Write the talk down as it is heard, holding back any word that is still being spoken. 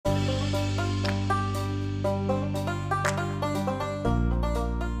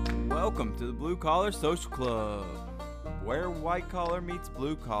Blue Collar Social Club, where white collar meets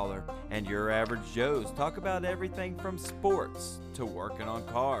blue collar, and your average Joes talk about everything from sports to working on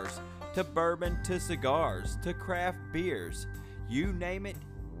cars to bourbon to cigars to craft beers. You name it,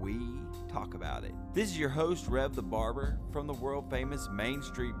 we talk about it. This is your host, Rev the Barber, from the world famous Main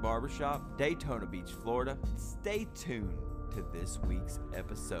Street Barbershop, Daytona Beach, Florida. Stay tuned to this week's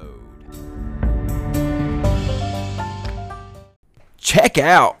episode. Check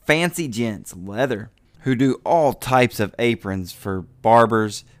out Fancy Gents Leather, who do all types of aprons for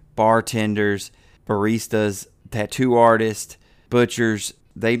barbers, bartenders, baristas, tattoo artists, butchers.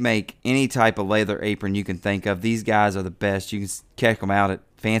 They make any type of leather apron you can think of. These guys are the best. You can check them out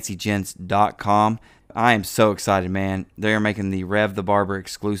at FancyGents.com. I am so excited, man. They're making the Rev the Barber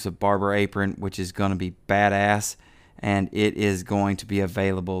exclusive barber apron, which is going to be badass, and it is going to be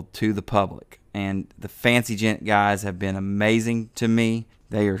available to the public. And the Fancy Gent guys have been amazing to me.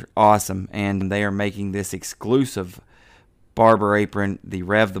 They are awesome, and they are making this exclusive barber apron, the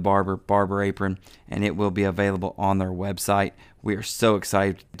Rev the Barber barber apron, and it will be available on their website. We are so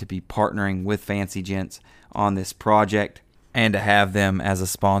excited to be partnering with Fancy Gents on this project and to have them as a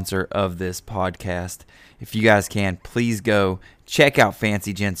sponsor of this podcast. If you guys can, please go check out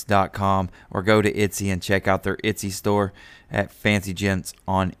FancyGents.com or go to Etsy and check out their Etsy store at Fancy Gents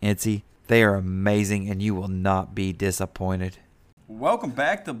on Etsy. They are amazing, and you will not be disappointed. Welcome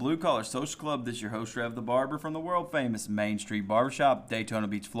back to Blue Collar Social Club. This is your host, Rev the Barber, from the world-famous Main Street Barbershop, Daytona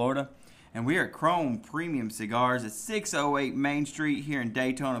Beach, Florida. And we are at Chrome Premium Cigars at 608 Main Street here in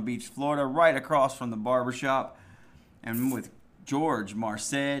Daytona Beach, Florida, right across from the barbershop. And I'm with George,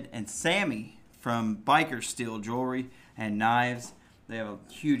 Marced, and Sammy from Biker Steel Jewelry and Knives. They have a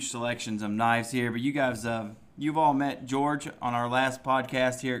huge selections of knives here, but you guys... You've all met George on our last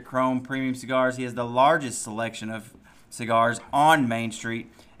podcast here at Chrome Premium Cigars. He has the largest selection of cigars on Main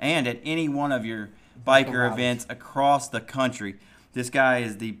Street and at any one of your biker events across the country. This guy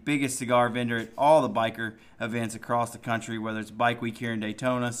is the biggest cigar vendor at all the biker events across the country, whether it's Bike Week here in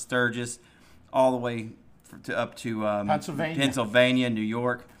Daytona, Sturgis, all the way up to Pennsylvania, New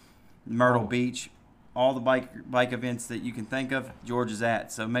York, Myrtle Beach. All the bike events that you can think of, George is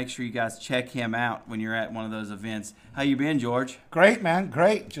at. So make sure you guys check him out when you're at one of those events. How you been, George? Great, man.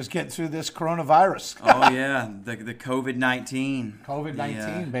 Great. Just getting through this coronavirus. Oh, yeah. The COVID-19.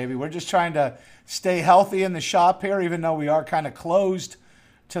 COVID-19, baby. We're just trying to stay healthy in the shop here, even though we are kind of closed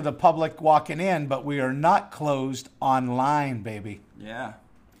to the public walking in, but we are not closed online, baby. Yeah.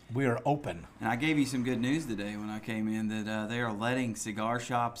 We are open. And I gave you some good news today when I came in that they are letting cigar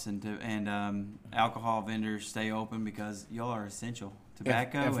shops and alcohol vendors stay open because y'all are essential.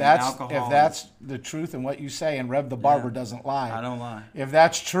 Tobacco and alcohol. If that's the truth and what you say, and Rev the Barber doesn't lie. I don't lie. If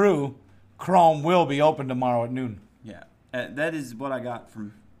that's true, Chrome will be open tomorrow at noon. Yeah. That is what I got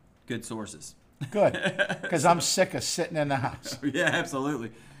from good sources. Good. Because I'm sick of sitting in the house. Yeah,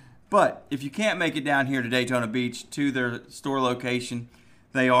 absolutely. But if you can't make it down here to Daytona Beach to their store location,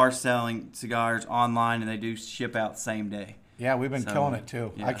 they are selling cigars online, and they do ship out same day. Yeah, we've been killing it,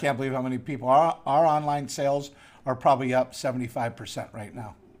 too. Yeah. I can't believe how many people. Our online sales are probably up 75% right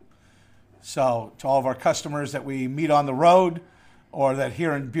now. So to all of our customers that we meet on the road or that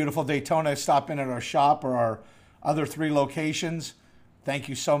here in beautiful Daytona stop in at our shop or our other 3 locations, thank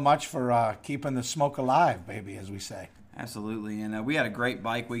you so much for keeping the smoke alive, baby, as we say. Absolutely. And we had a great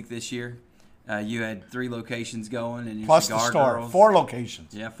bike week this year. You had 3 locations going, and your plus cigar the store, girls. 4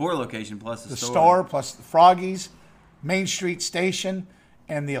 locations. Yeah, 4 locations plus the store. The store plus the Froggies, Main Street Station,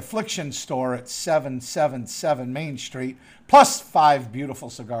 and the Affliction store at 777 Main Street, plus 5 beautiful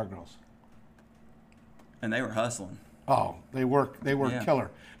cigar girls. And they were hustling. Oh, they work killer.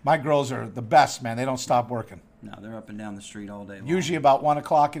 My girls are the best, man. They don't stop working. No, they're up and down the street all day long. Usually about 1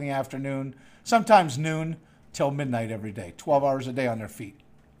 o'clock in the afternoon, sometimes noon till midnight every day. 12 hours a day on their feet.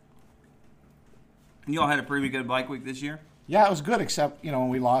 You all had a pretty good bike week this year? Yeah, it was good, except, when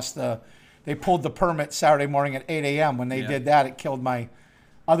we lost they pulled the permit Saturday morning at 8 a.m. When they did that, it killed my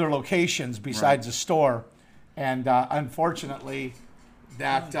other locations besides the store. And unfortunately,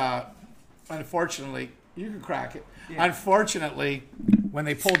 you can crack it. Yeah. Unfortunately, when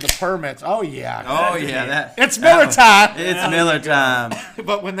they pulled the permits, it's Miller time. It's Miller time.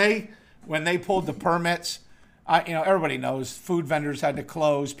 But when they pulled the permits, everybody knows food vendors had to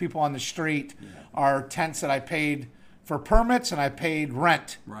close. People on the street, our tents that I paid for permits and I paid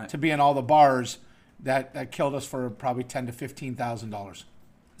rent to be in all the bars. That killed us for probably $10,000 to $15,000.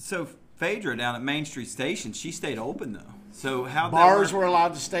 So Phaedra down at Main Street Station, she stayed open though. So how bars were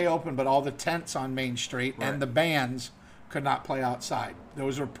allowed to stay open, but all the tents on Main Street and the bands could not play outside.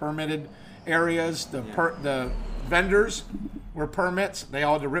 Those are permitted areas. The vendors were permits. They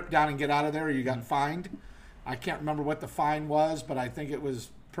all had to rip down and get out of there, or you got fined. I can't remember what the fine was, but I think it was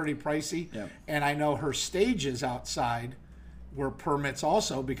pretty pricey. Yep. And I know her stages outside were permits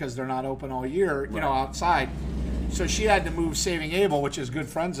also because they're not open all year, you know, outside. So she had to move Saving Abel, which is good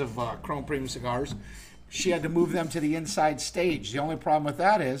friends of Chrome Premium Cigars. She had to move them to the inside stage. The only problem with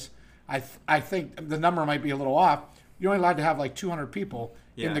that is, I think the number might be a little off. You're only allowed to have like 200 people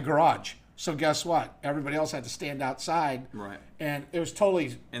in the garage. So guess what? Everybody else had to stand outside. Right. And it was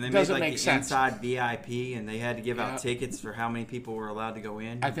totally, and they doesn't made like make the sense. inside VIP, and they had to give out tickets for how many people were allowed to go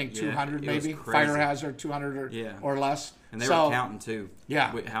in. I think 200 maybe. Crazy. Fire hazard, 200 or less. And they were counting too.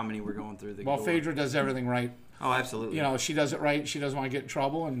 Yeah. With how many were going through the Well, door. Phaedra does everything right. Oh, absolutely. You know, she does it right. She doesn't want to get in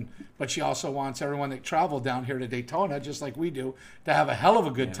trouble, but she also wants everyone that traveled down here to Daytona, just like we do, to have a hell of a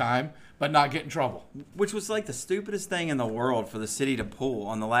good time, but not get in trouble. Which was like the stupidest thing in the world for the city to pull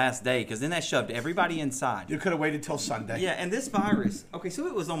on the last day, because then that shoved everybody inside. You could have waited till Sunday. Yeah, and this virus, okay, so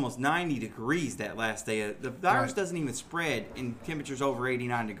it was almost 90 degrees that last day. The virus doesn't even spread in temperatures over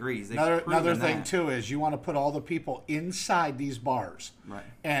 89 degrees. Another thing, too, is you want to put all the people inside these bars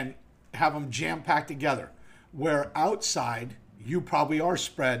and have them jam-packed together. Where outside, you probably are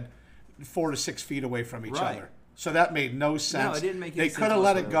spread 4 to 6 feet away from each other. So that made no sense. No, it didn't make any sense. They could have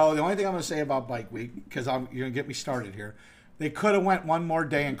let it go. The only thing I'm going to say about Bike Week, because you're going to get me started here, they could have went one more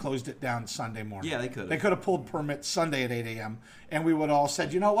day and closed it down Sunday morning. Yeah, they could have. They could have pulled permits Sunday at 8 a.m., and we would all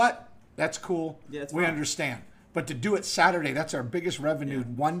said, you know what? That's cool. Yeah, it's we fine. understand. But to do it Saturday, that's our biggest revenue,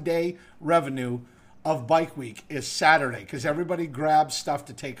 one-day revenue of Bike Week is Saturday, because everybody grabs stuff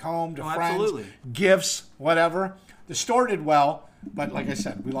to take home to friends, gifts, whatever. The store did well, but like I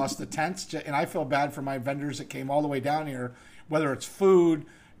said, we lost the tents, and I feel bad for my vendors that came all the way down here, whether it's food,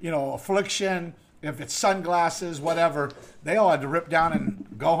 you know, affliction, if it's sunglasses, whatever. They all had to rip down and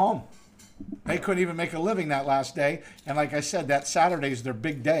go home. They couldn't even make a living that last day, and like I said, that Saturday is their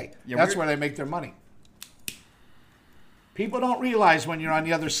big day. Yeah, that's where they make their money. People don't realize when you're on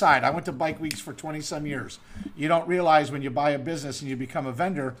the other side. I went to Bike Weeks for 20-some years. You don't realize when you buy a business and you become a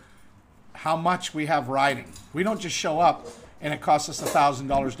vendor how much we have riding. We don't just show up and it costs us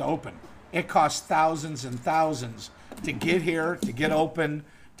 $1,000 to open. It costs thousands and thousands to get here, to get open,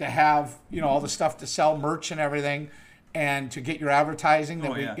 to have, you know, all the stuff to sell, merch and everything, and to get your advertising.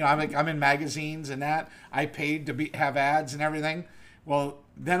 That you know, I'm in magazines and that. I paid to have ads and everything. Well,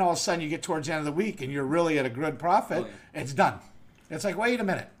 then all of a sudden you get towards the end of the week and you're really at a good profit. It's done. It's like, wait a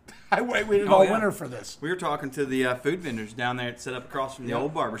minute. I waited all winter for this. We were talking to the food vendors down there that set up across from the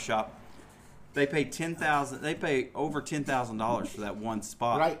old barber shop. They pay They pay over $10,000 for that one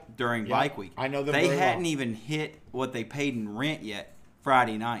spot during Bike Week. I know them They very hadn't well. even hit what they paid in rent yet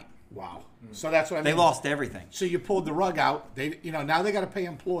Friday night. Wow. So that's what I mean. They lost everything. So you pulled the rug out. They, you know, now they got to pay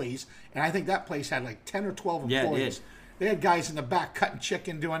employees, and I think that place had like 10 or 12 employees. Yeah, it did. They had guys in the back cutting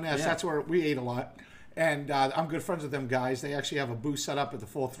chicken, doing this. Yeah. That's where we ate a lot. And I'm good friends with them guys. They actually have a booth set up at the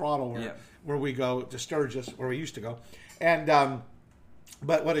Full Throttle where we go to Sturgis, where we used to go. And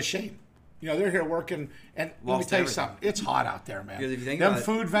but what a shame. You know, they're here working, and let me tell you something. It's hot out there, man. Because if you think them about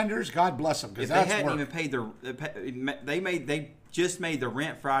food vendors, God bless them, because if they that's hadn't work. even paid they just made the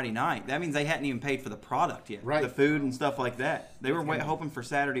rent Friday night. That means they hadn't even paid for the product yet, right? The food and stuff like that. They were hoping for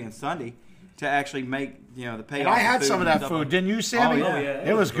Saturday and Sunday to actually make, you know, the payoff. And I had some of that food, didn't you, Sammy? Oh, yeah.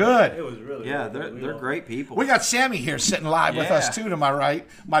 It was good. It was really good. good. They're great people. We got Sammy here sitting live with us too, to my right,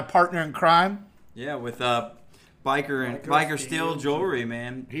 my partner in crime. Yeah, with Biker Steel Jewelry,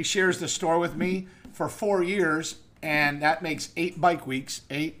 man. He shares the store with me for 4 years, and that makes 8 Bike Weeks,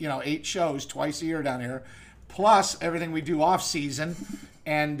 8 shows twice a year down here, plus everything we do off season.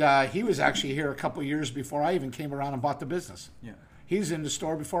 And he was actually here a couple years before I even came around and bought the business. Yeah, he's in the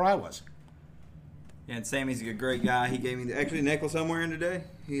store before I was. Yeah, and Sammy's a great guy. He gave me the necklace I'm wearing today.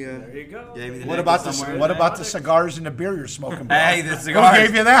 There you go. Gave me the What about the cigars and the beer you're smoking, bro? Hey, the cigars. Who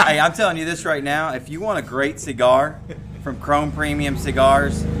gave you that? Hey, I'm telling you this right now. If you want a great cigar from Chrome Premium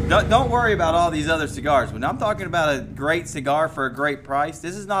Cigars, don't worry about all these other cigars. When I'm talking about a great cigar for a great price,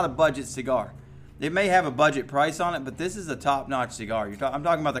 this is not a budget cigar. It may have a budget price on it, but this is a top-notch cigar. I'm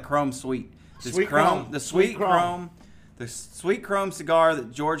talking about the Chrome Sweet. The Sweet Chrome cigar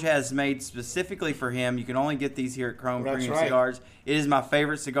that George has made specifically for him. You can only get these here at Chrome Premium Cigars. It is my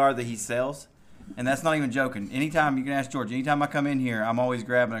favorite cigar that he sells, and that's not even joking. Anytime, you can ask George, anytime I come in here, I'm always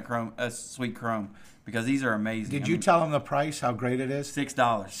grabbing a Sweet Chrome because these are amazing. Did you tell him the price, how great it is? $6.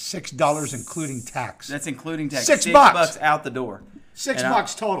 $6 including tax. That's including tax. $6. $6 out the door.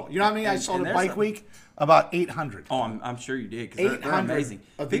 $6 total. You know what I mean? I sold at Bike Week about 800. Oh, I'm sure you did, because they're amazing.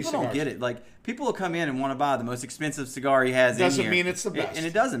 People don't get it. Like, people will come in and want to buy the most expensive cigar he has in here. Doesn't mean it's the best. And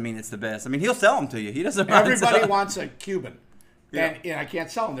it doesn't mean it's the best. I mean, he'll sell them to you. He doesn't. Everybody wants a Cuban, and I can't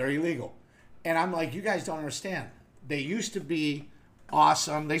sell them. They're illegal. And I'm like, you guys don't understand. They used to be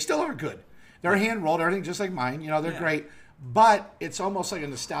awesome. They still are good. They're hand rolled, everything just like mine. You know, they're great. But it's almost like a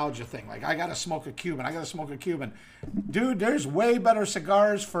nostalgia thing. Like, I got to smoke a Cuban. I got to smoke a Cuban. Dude, there's way better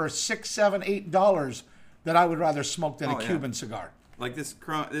cigars for $6, $7, $8 that I would rather smoke than a Cuban cigar. Like this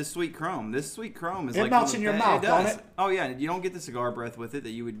sweet chrome. This sweet chrome is it melts in your mouth, don't it? Oh yeah, you don't get the cigar breath with it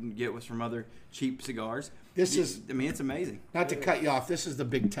that you would get with from other cheap cigars. I mean, it's amazing. Not to cut you off, this is the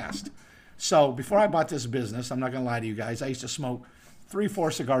big test. So before I bought this business, I'm not going to lie to you guys, I used to smoke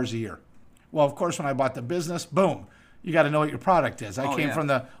 3-4 cigars a year. Well, of course, when I bought the business, boom, you got to know what your product is. I came from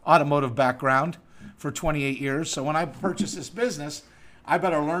the automotive background for 28 years. So when I purchased this business, I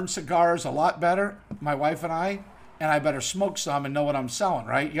better learn cigars a lot better, my wife and I better smoke some and know what I'm selling,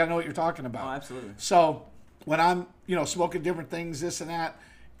 right? You got to know what you're talking about. Oh, absolutely. So when I'm, smoking different things, this and that,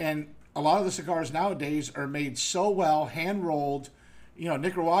 and a lot of the cigars nowadays are made so well, hand-rolled.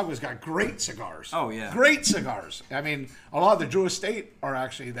 Nicaragua's got great cigars. Oh, yeah. Great cigars. I mean, a lot of the Drew Estate are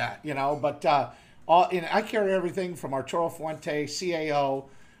actually that, but I carry everything from Arturo Fuente, CAO,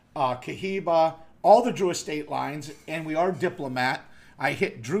 Cohiba, all the Drew Estate lines, and we are Diplomat. I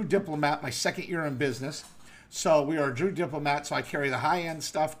hit Drew Diplomat my second year in business. So we are Drew Diplomat, so I carry the high-end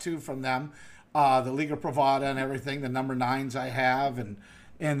stuff, too, from them. The Liga Privada and everything, the number 9s I have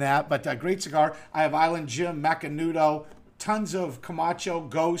and that. But great cigar. I have Island Jim, Macanudo, tons of Camacho,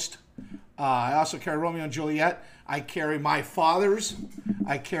 Ghost. I also carry Romeo and Juliet. I carry My Father's.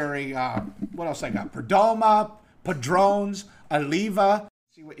 I carry, what else I got? Perdomo, Padrones, Oliva.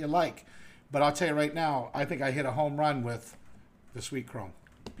 See what you like. But I'll tell you right now, I think I hit a home run with the Sweet Chrome.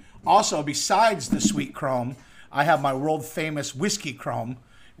 Also, besides the Sweet Chrome, I have my world-famous Whiskey Chrome,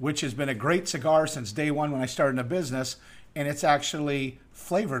 which has been a great cigar since day one when I started in the business, and it's actually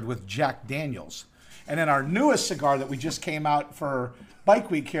flavored with Jack Daniels. And then our newest cigar that we just came out for Bike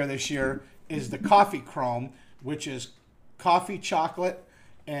Week here this year is the Coffee Chrome, which is coffee, chocolate,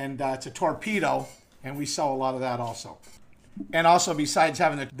 and it's a torpedo, and we sell a lot of that also. And also, besides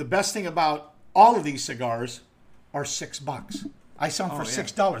having the best thing about all of these cigars are $6. I sell them for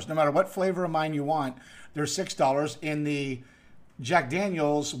 $6. No matter what flavor of mine you want, they're $6. In the Jack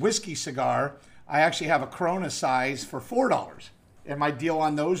Daniels whiskey cigar, I actually have a Corona size for $4. And my deal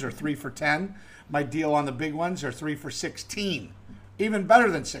on those are 3 for $10. My deal on the big ones are 3 for $16. Even better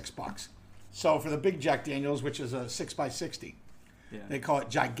than $6. So for the big Jack Daniels, which is a 6x60, they call it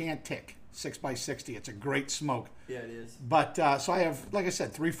gigantic 6x60. It's a great smoke. Yeah, it is. But so I have, like I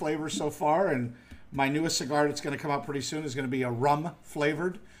said, 3 flavors so far, and my newest cigar that's going to come out pretty soon is going to be a rum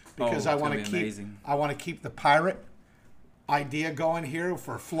flavored, because I want to keep the pirate idea going here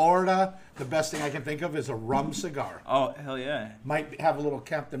for Florida. The best thing I can think of is a rum cigar. Oh, hell yeah. Might have a little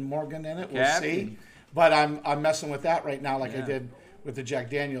Captain Morgan in it. We'll see. But I'm messing with that right now like I did with the Jack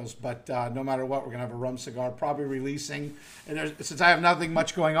Daniels. But no matter what, we're going to have a rum cigar probably releasing. And since I have nothing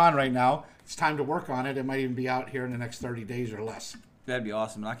much going on right now, it's time to work on it. It might even be out here in the next 30 days or less. That'd be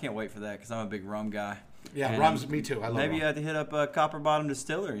awesome. I can't wait for that because I'm a big rum guy. Yeah, and rum's me too. I love maybe rum. You have to hit up Copper Bottom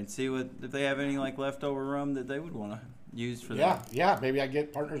Distillery and see if they have any leftover rum that they would want to use for that. Yeah. Maybe I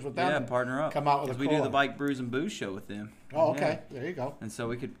get partners with them. Yeah, partner up. Come out with a we do the Bike Brews and Booze show with them. Oh, okay. Yeah. There you go. And so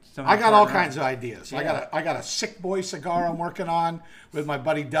we could. I got all kinds of ideas. Yeah. I got a Sick Boy cigar I'm working on with my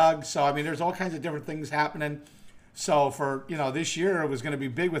buddy Doug. So I mean, there's all kinds of different things happening. So for this year, it was going to be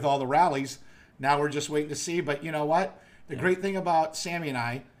big with all the rallies. Now we're just waiting to see. But you know what? The great thing about Sammy and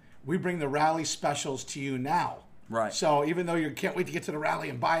I, we bring the rally specials to you now. Right. So even though you can't wait to get to the rally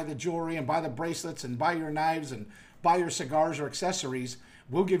and buy the jewelry and buy the bracelets and buy your knives and buy your cigars or accessories,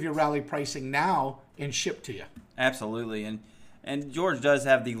 we'll give you rally pricing now and ship to you. Absolutely. And George does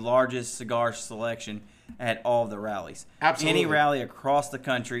have the largest cigar selection at all of the rallies. Absolutely. Any rally across the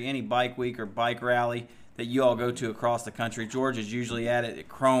country, any bike week or bike rally that you all go to across the country, George is usually at it at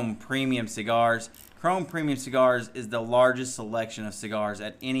Chrome Premium Cigars. Chrome Premium Cigars is the largest selection of cigars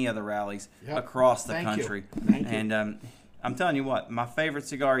at any of the rallies across the country. Thank you. And I'm telling you what, my favorite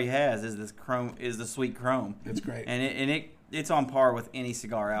cigar he has is the Sweet Chrome. It's great. And it's on par with any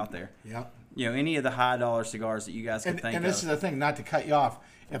cigar out there. Yeah. Any of the high dollar cigars that you guys can think of. And this is the thing, not to cut you off.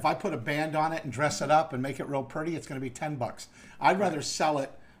 If I put a band on it and dress it up and make it real pretty, it's going to be $10. I'd rather sell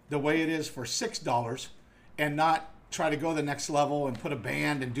it the way it is for $6 and not try to go the next level and put a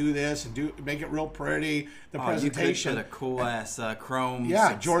band and do this and make it real pretty. The presentation. You could put a cool ass chrome.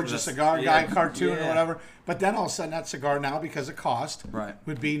 Yeah, George the cigar guy cartoon yeah. or whatever. But then all of a sudden that cigar now, because of cost, right.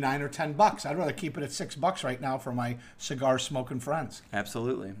 would be $9 or $10. I'd rather keep it at $6 right now for my cigar smoking friends.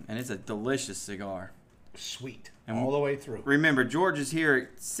 Absolutely, and it's a delicious cigar. Sweet. And all the way through. Remember, George is here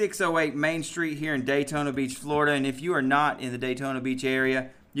at 608 Main Street here in Daytona Beach, Florida. And if you are not in the Daytona Beach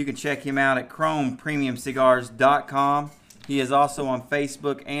area, you can check him out at chromepremiumcigars.com. He is also on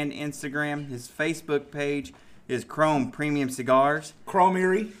Facebook and Instagram. His Facebook page is Chrome Premium Cigars. Chrome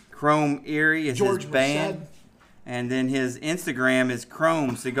Erie. Chrome Erie is George his band. Merced. And then his Instagram is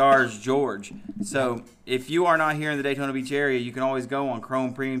Chrome Cigars George. So if you are not here in the Daytona Beach area, you can always go on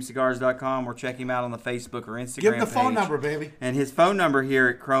chromepremiumcigars.com or check him out on the Facebook or Instagram Give him the phone page. number, baby. And his phone number here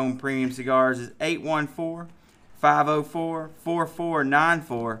at Chrome Premium Cigars is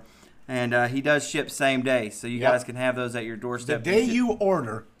 814-504-4494. And he does ship same day, so you guys can have those at your doorstep. The day you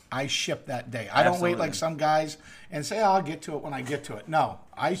order, I ship that day. I don't wait Absolutely. like some guys and say, I'll get to it when I get to it. No,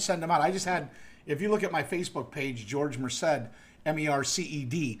 I send them out. I just had, if you look at my Facebook page, George Merced, Merced,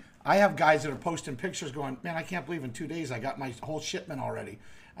 I have guys that are posting pictures going, man, I can't believe in 2 days I got my whole shipment already.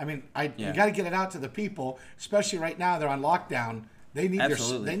 I mean, you got to get it out to the people, especially right now they're on lockdown. They need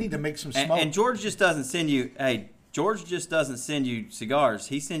they need to make some smoke. And George just doesn't send you, George just doesn't send you cigars.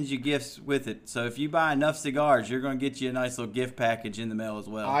 He sends you gifts with it. So if you buy enough cigars, you're going to get you a nice little gift package in the mail as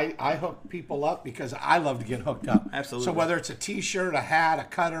well. I hook people up because I love to get hooked up. Absolutely. So whether it's a T-shirt, a hat, a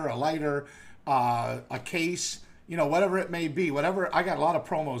cutter, a lighter, a case, whatever it may be, whatever. I got a lot of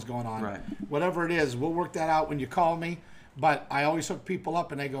promos going on. Right. Whatever it is, we'll work that out when you call me. But I always hook people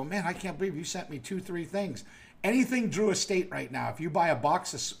up and they go, man, I can't believe you sent me 2-3 things. Anything Drew Estate right now, if you buy a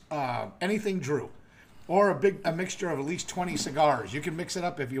box of anything Drew, or a mixture of at least 20 cigars. You can mix it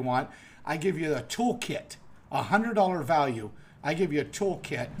up if you want. I give you a toolkit, $100 value. I give you a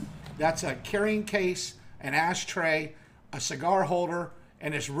toolkit. That's a carrying case, an ashtray, a cigar holder,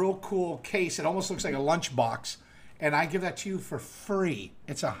 and this real cool case. It almost looks like a lunchbox. And I give that to you for free.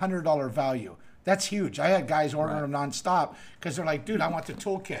 It's $100 value. That's huge. I had guys ordering them nonstop because they're like, dude, I want the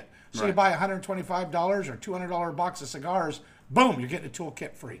toolkit. So you buy $125 or $200 box of cigars, boom, you're getting a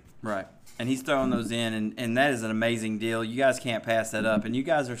toolkit free. Right. And he's throwing those in, and that is an amazing deal. You guys can't pass that up. And you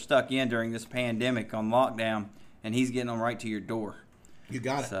guys are stuck in during this pandemic on lockdown, and he's getting them right to your door. You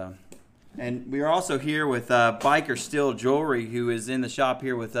got it. So, and we are also here with Biker Steel Jewelry, who is in the shop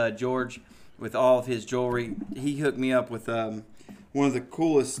here with George with all of his jewelry. He hooked me up with one of the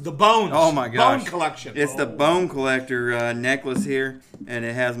coolest. The bones. Oh, my gosh. Bone collection. It's the Bone Collector necklace here, and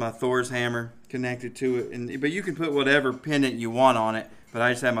it has my Thor's hammer connected to it. But you can put whatever pendant you want on it. But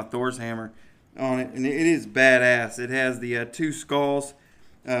I just have my Thor's hammer on it, and it is badass. It has the 2 skulls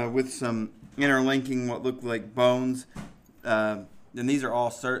with some interlinking what look like bones. And these are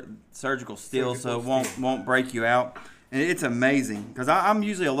all surgical steel, so it won't break you out. And it's amazing because I'm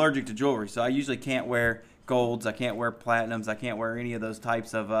usually allergic to jewelry, so I usually can't wear golds, I can't wear platinums, I can't wear any of those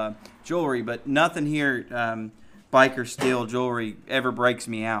types of jewelry. But nothing here. Biker Steel Jewelry ever breaks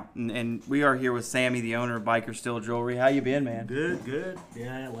me out, and we are here with Sammy, the owner of Biker Steel Jewelry. How you been, man? Good.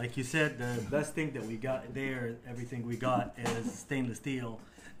 Yeah, like you said, the best thing that we got there, everything we got is stainless steel,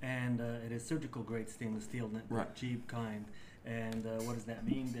 and it is surgical grade stainless steel, not cheap kind. And what does that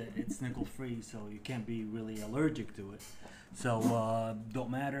mean? That it's nickel free, so you can't be really allergic to it. So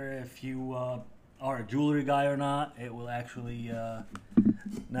don't matter if you are a jewelry guy or not, it will actually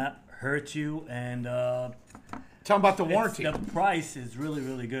not hurt you. And tell them about the warranty. The price is really,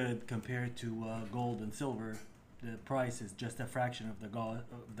 really good compared to gold and silver. The price is just a fraction of the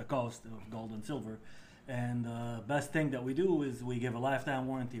cost of gold and silver. And the best thing that we do is we give a lifetime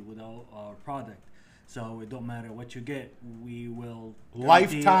warranty with our product. So it don't matter what you get, we will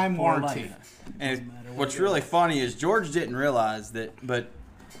lifetime warranty. Life. And what's really funny is George didn't realize that, but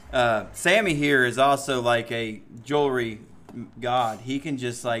Sammy here is also like a jewelry god. He can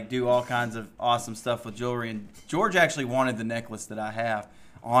just like do all kinds of awesome stuff with jewelry. And George actually wanted the necklace that I have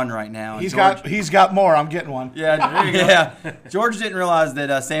on right now. And he's got more. I'm getting one. Yeah, yeah. George didn't realize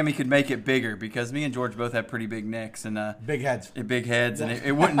that Sammy could make it bigger because me and George both have pretty big necks and big heads. And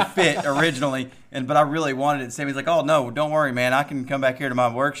it wouldn't fit originally. But I really wanted it. Sammy's like, "Oh no, don't worry, man. I can come back here to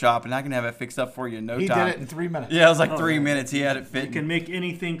my workshop and I can have it fixed up for you in no time." He did it in 3 minutes. Yeah, it was like 3 minutes. He had it fit. You can make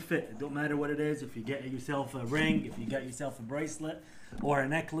anything fit. It don't matter what it is. If you get yourself a ring, if you got yourself a bracelet or a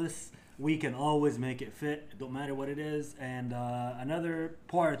necklace, we can always make it fit. It don't matter what it is. And another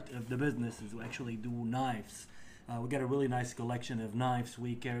part of the business is we actually do knives. We got a really nice collection of knives.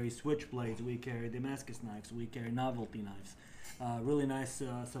 We carry switchblades, we carry Damascus knives, we carry novelty knives. Really nice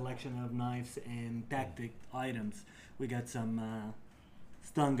selection of knives and tactic items. We got some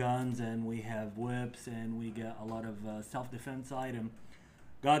stun guns, and we have whips, and we got a lot of self-defense item.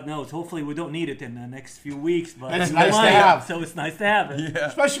 God knows, hopefully we don't need it in the next few weeks, but It's we nice to might, have. so it's nice to have it. Yeah.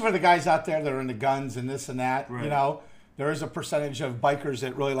 Especially for the guys out there that are into guns and this and that. Right. You know, there is a percentage of bikers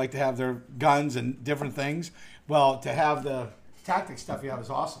that really like to have their guns and different things. Well, to have the tactic stuff you have is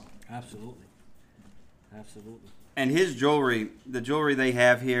awesome. Absolutely. Absolutely. And his jewelry, the jewelry they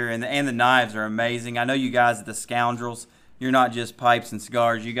have here, and the knives are amazing. I know you guys are the Scoundrels. You're not just pipes and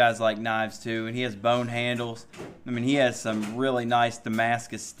cigars. You guys like knives too. And he has bone handles. I mean, he has some really nice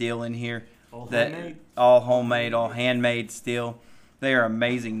Damascus steel in here. All homemade? All homemade, all handmade steel. They are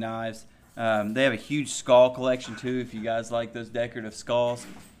amazing knives. They have a huge skull collection too, if you guys like those decorative skulls.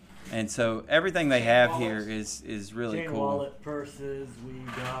 And so everything they have here is really Chain cool. wallet, purses, we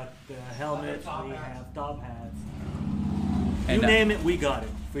got helmets, we have top hats. And, You name it, we got it.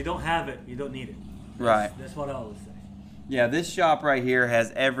 If we don't have it, you don't need it. Right. That's what I always say. Yeah, this shop right here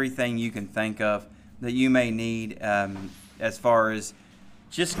has everything you can think of that you may need as far as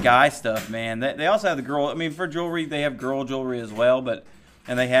just guy stuff, man. They also have the girl. I mean, for jewelry, they have girl jewelry as well,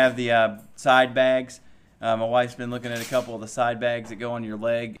 and they have the side bags. My wife's been looking at a couple of the side bags that go on your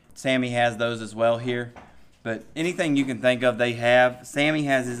leg. Sammy has those as well here. But anything you can think of, they have. Sammy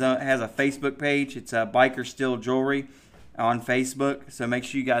has has a Facebook page. It's Biker Still Jewelry on Facebook. So make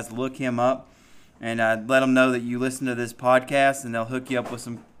sure you guys look him up and let them know that you listen to this podcast, and they'll hook you up with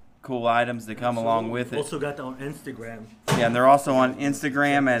some cool items to come along with it. Also got on Instagram. Yeah, and they're also on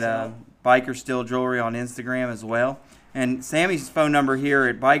Instagram at Biker Still Jewelry on Instagram as well. And Sammy's phone number here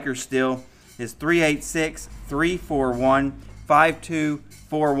at Biker Still is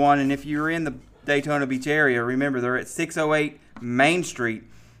 386-341-5241. And if you're in the Daytona Beach area, remember they're at 608 Main Street,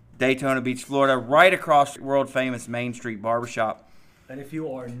 Daytona Beach, Florida, right across world-famous Main Street Barbershop. And if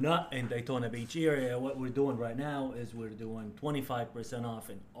you are not in Daytona Beach area, what we're doing right now is we're doing 25% off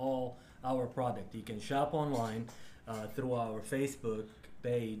in all our product. You can shop online through our Facebook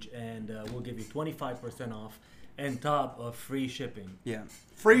page, and we'll give you 25% off and top of free shipping. Yeah.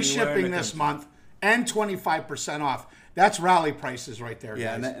 Free Anywhere in shipping the this country. month and 25% off. That's rally prices right there,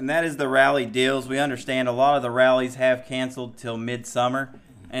 Yeah, guys. and that is the rally deals. We understand a lot of the rallies have canceled till midsummer,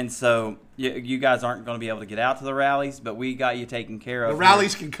 and so you guys aren't going to be able to get out to the rallies, but we got you taken care of. The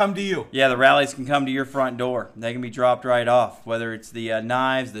rallies can come to you. Yeah, the rallies can come to your front door. They can be dropped right off, whether it's the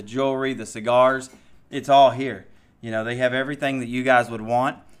knives, the jewelry, the cigars. It's all here. You know, they have everything that you guys would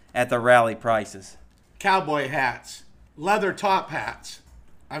want at the rally prices. Cowboy hats, leather top hats.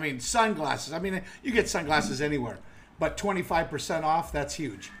 I mean, sunglasses. I mean, you get sunglasses anywhere. But 25% off, that's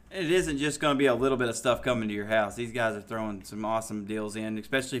huge. It isn't just going to be a little bit of stuff coming to your house. These guys are throwing some awesome deals in,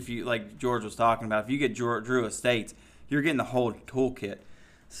 especially if you, like George was talking about, if you get Drew Estates, you're getting the whole toolkit.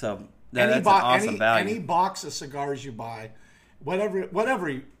 So that's an awesome value. Any box of cigars you buy,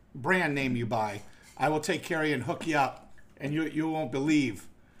 whatever brand name you buy, I will take care of you and hook you up, and you won't believe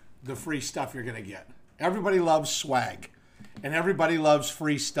the free stuff you're going to get. Everybody loves swag, and everybody loves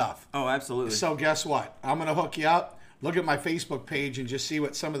free stuff. Oh, absolutely. So guess what? I'm going to hook you up. Look at my Facebook page and just see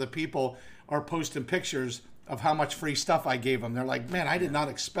what some of the people are posting pictures of how much free stuff I gave them. They're like, man, I did not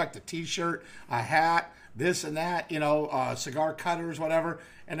expect a T-shirt, a hat, this and that, cigar cutters, whatever.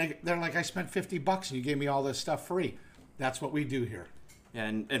 And they're like, I spent $50 and you gave me all this stuff free. That's what we do here. Yeah,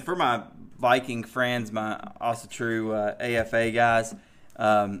 and for my Viking friends, my also true AFA guys,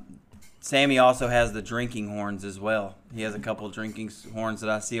 Sammy also has the drinking horns as well. He has a couple of drinking horns that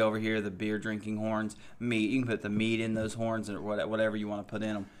I see over here, the beer drinking horns. Meat, you can put the meat in those horns or whatever you want to put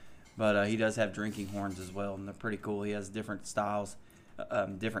in them. But he does have drinking horns as well, and they're pretty cool. He has different styles,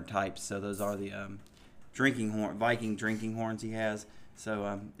 different types. So those are the Viking drinking horns he has.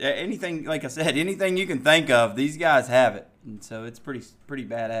 So anything, like I said, anything you can think of, these guys have it. And so it's pretty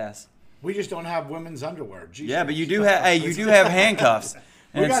badass. We just don't have women's underwear. Yeah, but you do have handcuffs.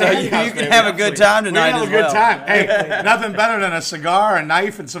 And got so you handcuffs, can baby. have a good time We tonight have as a good well. time. Hey, nothing better than a cigar, a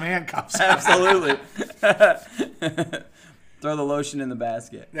knife, and some handcuffs. Absolutely. Throw the lotion in the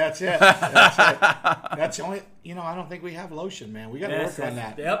basket. That's it. That's the only, I don't think we have lotion, man. We got to work on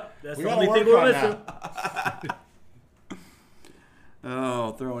that. Yep, that's We the got only to thing work we're on missing. that.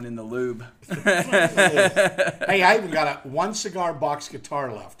 Oh, throwing in the lube. Hey, I even got one cigar box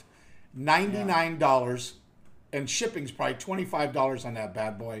guitar left. $99, and shipping's probably $25 on that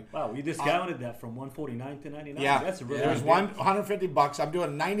bad boy. Wow, we discounted that from $149 to $99. Yeah, That's a really it was good deal. $150. I'm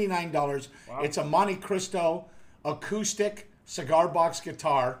doing $99. Wow. It's a Monte Cristo acoustic cigar box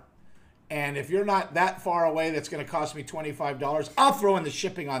guitar, And if you're not that far away, that's going to cost me $25. I'll throw in the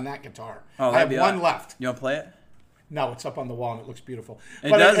shipping on that guitar. I have one left. You want to play it? No, it's up on the wall and it looks beautiful. It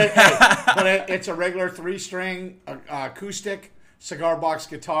does. It's a regular 3-string acoustic cigar box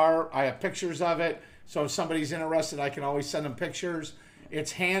guitar. I have pictures of it. So if somebody's interested, I can always send them pictures.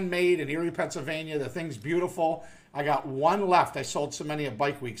 It's handmade in Erie, Pennsylvania. The thing's beautiful. I got one left. I sold so many at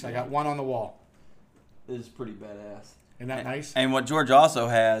Bike Weeks. I got one on the wall. This is pretty badass. Isn't that nice? And what George also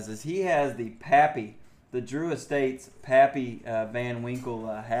has is he has the Pappy, the Drew Estates Pappy Van Winkle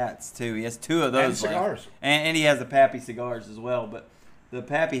hats too. He has 2 of those. And cigars. And he has the Pappy cigars as well. But the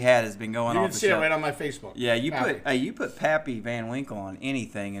Pappy hat has been going You off can the see shelf. it right on my Facebook. Yeah, you put Pappy Van Winkle on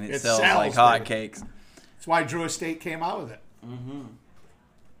anything and it sells like hotcakes. That's why Drew Estate came out with it. Mm-hmm.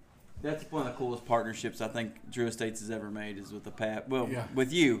 That's one of the coolest partnerships I think Drew Estates has ever made is with the Pap. Well,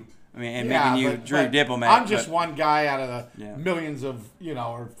 with you. I mean, and making you Drew Diplomat. I'm just one guy out of the millions of,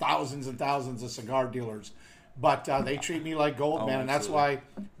 or thousands and thousands of cigar dealers. But they treat me like gold, man, and that's why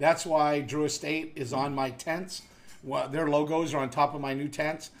Drew Estate is on my tents. Well, their logos are on top of my new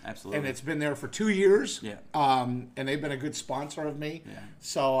tents. Absolutely. And it's been there for 2 years. Yeah. And they've been a good sponsor of me. Yeah.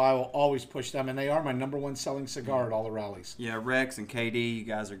 So I will always push them, and they are my #1 selling cigar at all the rallies. Yeah, Rex and KD, you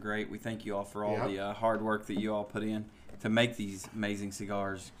guys are great. We thank you all for all the hard work that you all put in to make these amazing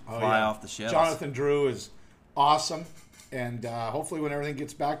cigars fly off the shelves. Jonathan Drew is awesome, and hopefully when everything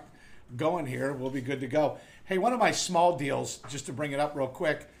gets back going here, we'll be good to go. Hey, one of my small deals, just to bring it up real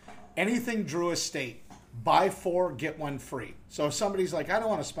quick, anything Drew Estate, buy 4, get 1 free. So if somebody's like, I don't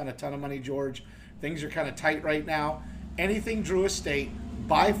want to spend a ton of money, George, things are kind of tight right now, anything Drew Estate,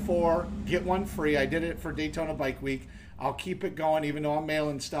 buy 4, get 1 free. I did it for Daytona Bike Week. I'll keep it going even though I'm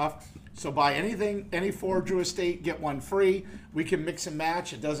mailing stuff. So buy anything, any 4 Drew Estate, get 1 free. We can mix and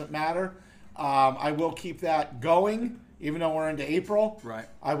match. It doesn't matter. I will keep that going, even though we're into April. Right.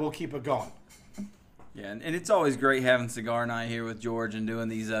 I will keep it going. Yeah, and it's always great having Cigar Night here with George and doing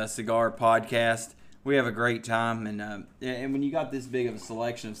these cigar podcasts. We have a great time, and when you got this big of a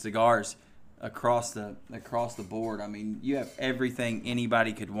selection of cigars across the board, I mean, you have everything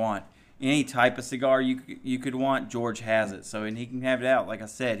anybody could want. Any type of cigar you could want, George has it. So, and he can have it out. Like I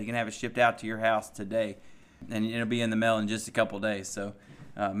said, he can have it shipped out to your house today, and it'll be in the mail in just a couple days. So,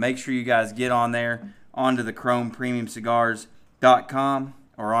 make sure you guys get on there, onto the ChromePremiumCigars.com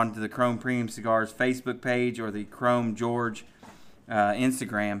or onto the Chrome Premium Cigars Facebook page or the Chrome George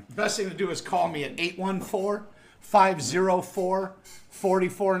Instagram. Best thing to do is call me at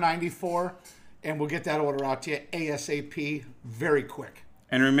 814-504-4494, and we'll get that order out to you ASAP very quick.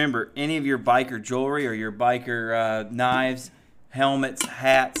 And remember, any of your biker jewelry or your biker knives, helmets,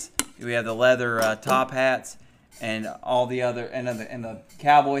 hats, we have the leather top hats and all the other, and the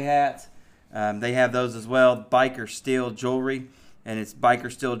cowboy hats. They have those as well. Biker Steel Jewelry, and it's Biker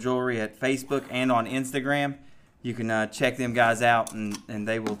Steel Jewelry at Facebook and on Instagram. You can check them guys out, and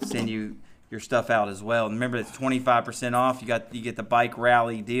they will send you your stuff out as well. And remember, it's 25% off. You get the bike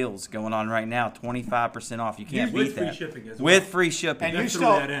rally deals going on right now. 25% off. You can't beat that. With free shipping as well. With free shipping. And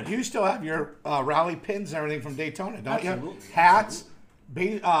you still have your rally pins and everything from Daytona, don't Absolutely. you? Hats,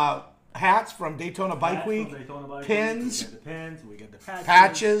 hats from Daytona Bike Week, pins, we get the pins, we get the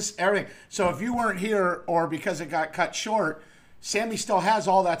patches, everything. So if you weren't here or because it got cut short, Sammy still has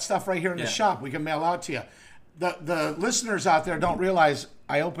all that stuff right here in the shop. We can mail out to you. The listeners out there don't realize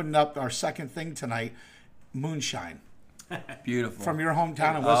I opened up our second thing tonight, moonshine. Beautiful. From your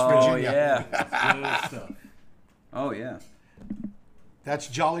hometown in West Virginia. Yeah. Oh, yeah. That's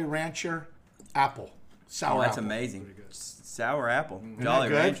Jolly Rancher apple. Sour that's apple. amazing. Sour apple. Isn't Jolly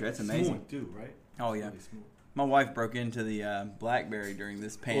that good? Rancher. That's amazing. Smooth too, right? Oh, yeah. Really smooth. My wife broke into the Blackberry during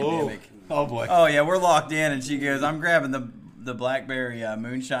this pandemic. Oh, boy. Oh, yeah. We're locked in, and she goes, I'm grabbing the Blackberry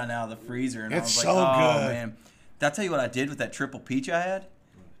moonshine out of the freezer. And It's I was so like, oh, good. man. Did I tell you what I did with that triple peach I had?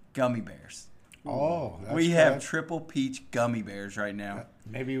 Gummy bears. Oh, that's We good. have triple peach gummy bears right now.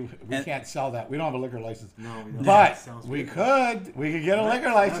 Maybe we can't sell that. We don't have a liquor license. No, we don't. But Sounds we good. could. We could get a liquor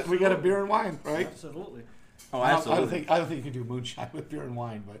license. We got a beer and wine, right? Absolutely. Oh, I absolutely. don't think you can do moonshine with beer and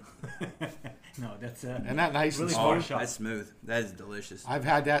wine, but No, that's isn't that nice really and smart smooth? shot. That's smooth. That is delicious. I've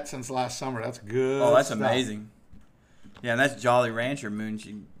had that since last summer. That's good. Oh, that's stuff. amazing. Yeah, and that's Jolly Rancher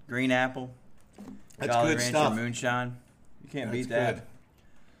moonshine. Green apple. That's Jolly good Rancher stuff. moonshine. You can't That's beat that. good.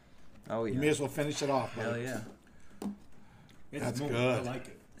 Oh, yeah. You may as well finish it off. Hell buddy. yeah. It's That's smooth. good. I like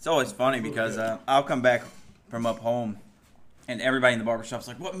it. It's always funny because I'll come back from up home and everybody in the barbershop's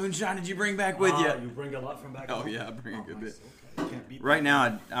like, what moonshine did you bring back with you? You bring a lot from back Oh, home? yeah, I bring a good bit. Okay. Can't beat Right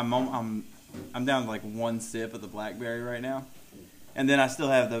now, I'm down to like one sip of the Blackberry right now. And then I still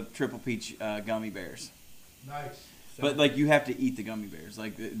have the Triple Peach gummy bears. Nice. But like you have to eat the gummy bears,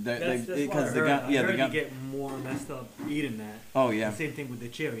 like That's what I because heard. I heard you gum. get more messed up eating that. Oh yeah. The same thing with the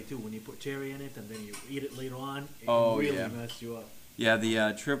cherry too. When you put cherry in it and then you eat it later on, it really messes you up. Yeah,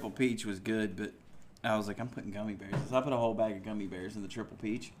 the triple peach was good, but I was like, I'm putting gummy bears. So I put a whole bag of gummy bears in the triple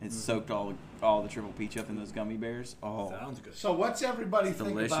peach. It soaked all the triple peach up in those gummy bears. Oh, Sounds good. So what's everybody think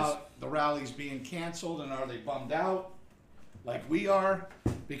delicious. about the rallies being canceled, and are they bummed out like we are?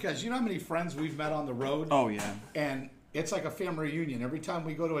 Because you know how many friends we've met on the road? Oh yeah. And it's like a family reunion. Every time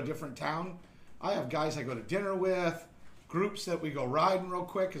we go to a different town, I have guys I go to dinner with, groups that we go riding real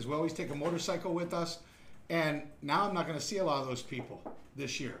quick because we always take a motorcycle with us. And now I'm not going to see a lot of those people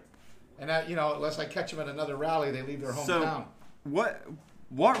this year. And that, unless I catch them at another rally, they leave their hometown. So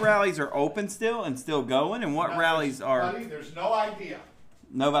what rallies are open still and still going, and what rallies are? Buddy, there's no idea.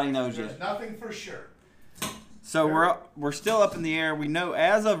 Nobody knows There's yet. nothing for sure. So we're still up in the air. We know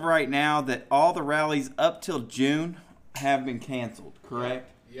as of right now that all the rallies up till June have been canceled.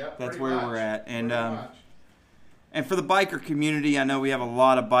 Correct? Yep. That's pretty where much. we're at. And Pretty much. and for the biker community, I know we have a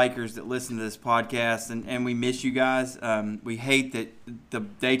lot of bikers that listen to this podcast, and we miss you guys. We hate that the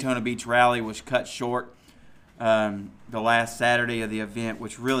Daytona Beach Rally was cut short the last Saturday of the event,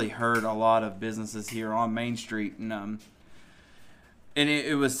 which really hurt a lot of businesses here on Main Street. And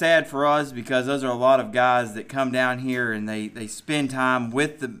it was sad for us because those are a lot of guys that come down here and they spend time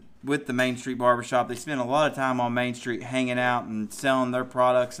with the Main Street Barbershop. They spend a lot of time on Main Street hanging out and selling their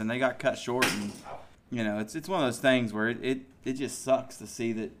products, and they got cut short. And it's one of those things where it just sucks to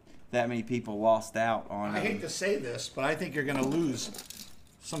see that many people lost out on. I hate to say this, but I think you're going to lose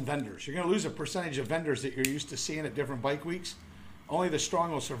some vendors. You're going to lose a percentage of vendors that you're used to seeing at different bike weeks. Only the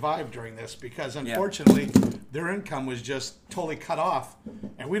strong will survive during this because, unfortunately, their income was just totally cut off,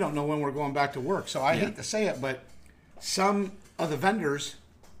 and we don't know when we're going back to work. So I hate to say it, but some of the vendors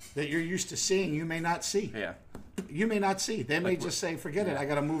that you're used to seeing, you may not see. Yeah. You may not see. They may just say, forget it. I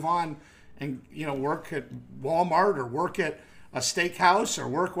got to move on and, work at Walmart or work at a steakhouse or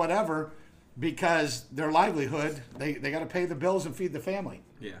work whatever because their livelihood, they got to pay the bills and feed the family.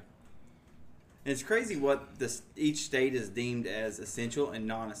 Yeah. It's crazy what each state is deemed as essential and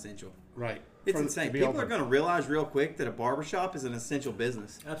non-essential. Right. It's insane. People are going to realize real quick that a barbershop is an essential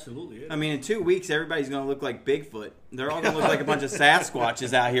business. Absolutely. I mean, in 2 weeks, everybody's going to look like Bigfoot. They're all going to look like a bunch of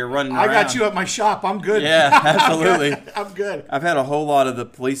Sasquatches out here running around. I got you at my shop. I'm good. Yeah, absolutely. I'm good. I've had a whole lot of the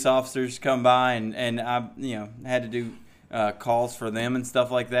police officers come by, and I, had to do calls for them and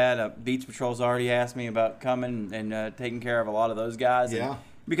stuff like that. Beach Patrol's already asked me about coming and taking care of a lot of those guys. Yeah.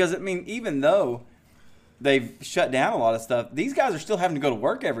 Because, I mean, even though they've shut down a lot of stuff, these guys are still having to go to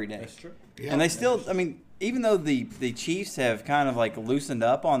work every day. That's true. Yeah. And they still, I mean, even though the Chiefs have kind of like loosened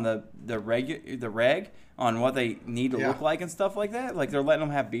up on the reg on what they need to look like and stuff like that, like they're letting them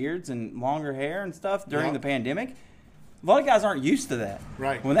have beards and longer hair and stuff during the pandemic. A lot of guys aren't used to that.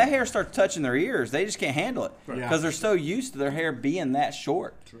 Right. When that hair starts touching their ears, they just can't handle it because Yeah. they're so used to their hair being that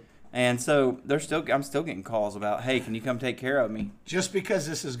short. True. And so I'm still getting calls about, hey, can you come take care of me? Just because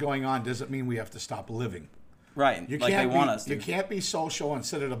this is going on doesn't mean we have to stop living. Right. You like they can't want be, us to. You can't be social and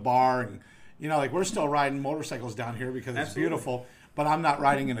sit at a bar and, like we're still riding motorcycles down here because it's Absolutely. beautiful, but I'm not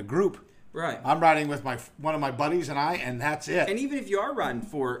riding in a group. Right. I'm riding with one of my buddies and that's it. And even if you are riding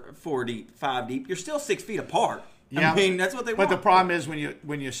 4 deep, 5 deep, you're still 6 feet apart. Yeah. I mean, that's what they want. But the problem is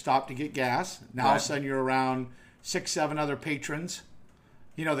when you stop to get gas, now all of Right. a sudden you're around 6, 7 other patrons.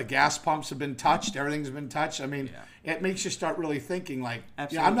 The gas pumps have been touched. Everything's been touched. I mean, it makes you start really thinking like,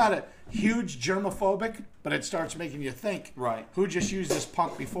 Absolutely. I'm not a huge germophobic, but it starts making you think, Right. who just used this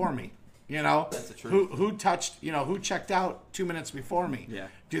pump before me? That's the truth. Who touched, who checked out 2 minutes before me? Yeah.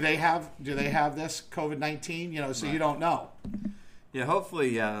 Do they have this COVID-19? So you don't know. Yeah,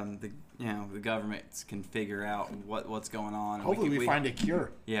 hopefully the government can figure out what's going on. Hopefully we find a cure.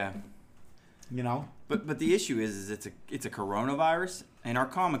 Yeah. But the issue is it's a coronavirus, and our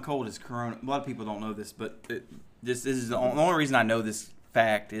common cold is corona. A lot of people don't know this, but this is the only reason I know this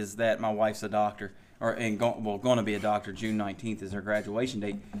fact is that my wife's a doctor, going to be a doctor. June 19th is her graduation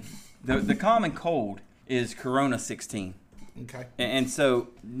date. The common cold is Corona 16. Okay. And so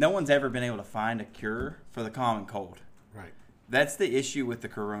no one's ever been able to find a cure for the common cold. Right. That's the issue with the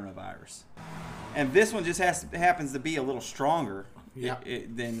coronavirus. And this one just happens to be a little stronger. Yeah.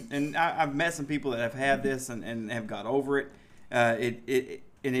 I've met some people that have had this and have got over it. It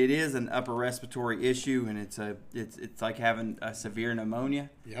is an upper respiratory issue, and it's like having a severe pneumonia.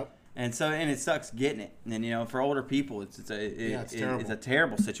 Yep. And it sucks getting it. And for older people, it's terrible. it's a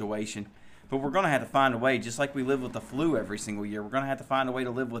terrible situation. But we're going to have to find a way, just like we live with the flu every single year. We're going to have to find a way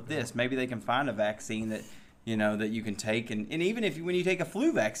to live with this. Maybe they can find a vaccine you know, that you can take. And even if when you take a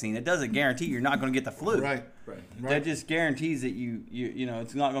flu vaccine, it doesn't guarantee you're not going to get the flu. Right. That just guarantees that you know,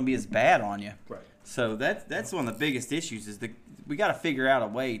 it's not going to be as bad on you. Right. So that's one of the biggest issues is we got to figure out a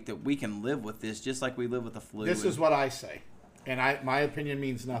way that we can live with this just like we live with the flu. This is what I say, and my opinion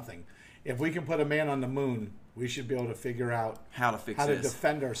means nothing. If we can put a man on the moon, we should be able to figure out how to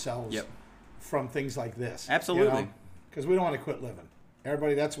defend ourselves from things like this. Absolutely. Because we don't want to quit living.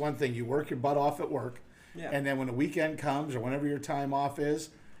 Everybody, that's one thing. You work your butt off at work, and then when the weekend comes or whenever your time off is,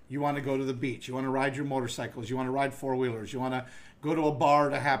 you want to go to the beach. You want to ride your motorcycles. You want to ride four-wheelers. You want to go to a bar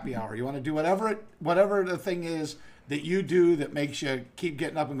to happy hour. You want to do whatever the thing is that you do that makes you keep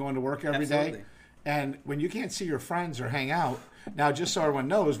getting up and going to work every day. And when you can't see your friends or hang out, now just so everyone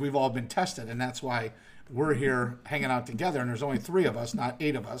knows, we've all been tested, and that's why we're here hanging out together, and there's only 3 of us, not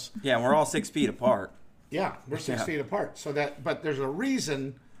 8 of us. Yeah, we're all 6 feet apart. Yeah, we're 6 feet apart. But there's a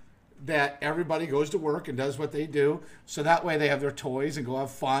reason that everybody goes to work and does what they do, so that way they have their toys and go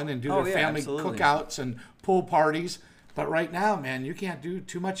have fun and do their family cookouts and pool parties. But right now, man, you can't do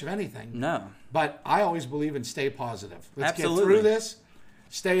too much of anything. No. But I always believe in stay positive. Let's get through this.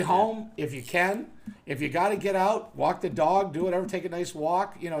 Stay home if you can. If you got to get out, walk the dog, do whatever, take a nice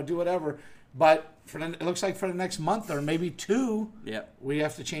walk, do whatever. But it looks like for the next month or maybe 2, we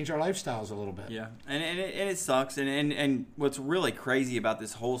have to change our lifestyles a little bit. Yeah, and it sucks. And what's really crazy about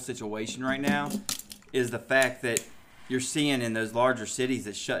this whole situation right now is the fact that you're seeing in those larger cities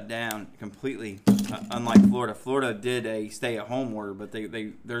that shut down completely, unlike Florida. Florida did a stay-at-home order, but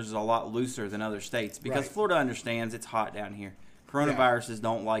theirs a lot looser than other states because Florida understands it's hot down here. Coronaviruses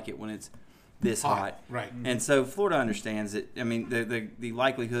don't like it when it's this hot. Right. And so Florida understands it. I mean, the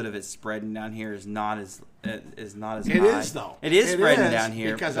likelihood of it spreading down here is not as high. It is, though. It is spreading down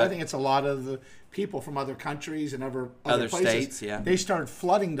here. Because I think it's a lot of the people from other countries and other places. States, yeah. They start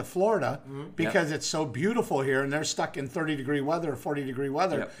flooding to Florida because it's so beautiful here, and they're stuck in 30-degree weather or 40-degree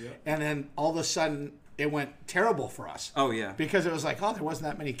weather. And then all of a sudden, it went terrible for us. Oh, yeah. Because it was like, there wasn't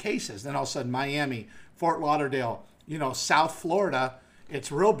that many cases. Then all of a sudden, Miami, Fort Lauderdale, South Florida, it's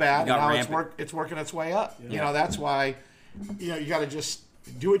real bad, and now it's working its way up. Yeah. That's why, you got to just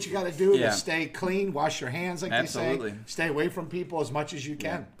do what you got to do to stay clean, wash your hands, like they say. Stay away from people as much as you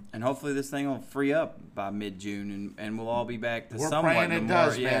can. And hopefully this thing will free up by mid-June, and we'll all be back to somewhat. We're praying it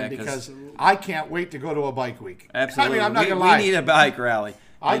does, man, because I can't wait to go to a bike week. Absolutely. I mean, I'm not going to lie. We need a bike rally.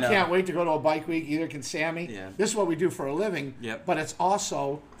 I can't wait to go to a bike week. Either can Sammy. Yeah. This is what we do for a living. Yep. But it's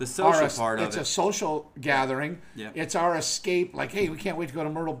also the social part of it. It's a social gathering. Yep. It's our escape. Like, hey, we can't wait to go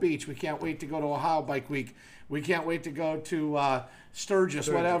to Myrtle Beach. We can't wait to go to Ohio Bike Week. We can't wait to go to Sturgis,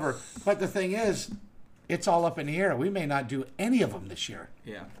 whatever. But the thing is, it's all up in the air. We may not do any of them this year.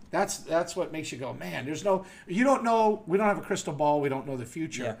 Yeah. That's what makes you go, man. You don't know. We don't have a crystal ball. We don't know the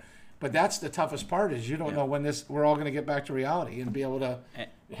future. Yeah. But that's the toughest part is you don't know when we're all going to get back to reality and be able to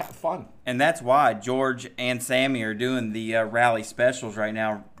have fun. And that's why George and Sammy are doing the rally specials right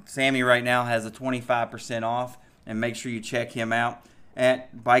now. Sammy right now has a 25% off, and make sure you check him out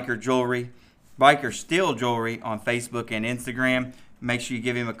at Biker Steel Jewelry on Facebook and Instagram. Make sure you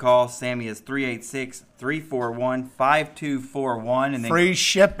give him a call. Sammy is 386-341-5241. And then free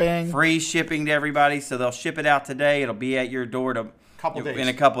shipping. Free shipping to everybody. So they'll ship it out today. It'll be at your door in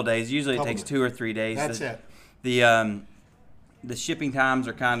a couple days. Usually it takes 2 or 3 days. That's it. The shipping times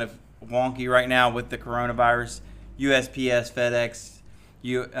are kind of wonky right now with the coronavirus. USPS, FedEx,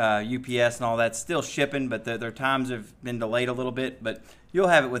 UPS, and all that still shipping, but their times have been delayed a little bit. But you'll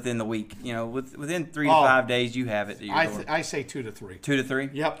have it within the week. Within 3 to 5 days, you have it at your door. I say 2 to 3. 2 to 3?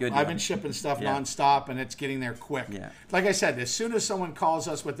 Yep. Good. I've been shipping stuff nonstop, and it's getting there quick. Yeah. Like I said, as soon as someone calls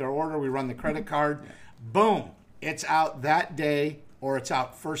us with their order, we run the credit card. Boom. It's out that day, or it's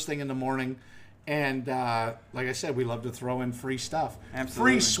out first thing in the morning. And like I said, we love to throw in free stuff.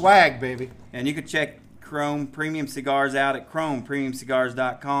 Absolutely. Free swag, baby. And you can check Chrome Premium Cigars out at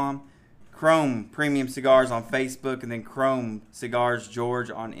chromepremiumcigars.com. Chrome Premium Cigars on Facebook, and then Chrome Cigars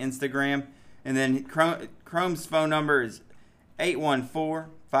George on Instagram. And then Chrome's phone number is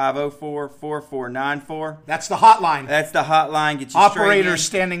 814-504-4494. That's the hotline. That's the hotline. Get you operators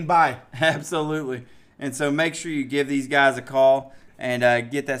standing by. Absolutely. And so make sure you give these guys a call and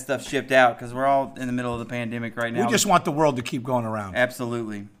get that stuff shipped out, because we're all in the middle of the pandemic right now. We just want the world to keep going around.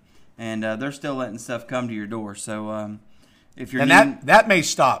 Absolutely. And they're still letting stuff come to your door. So if you're that may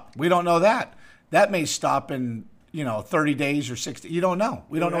stop. We don't know that. That may stop in 30 days or 60. You don't know.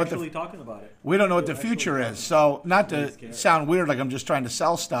 We don't know what talking about it. We don't know what the future is. So not to sound weird like I'm just trying to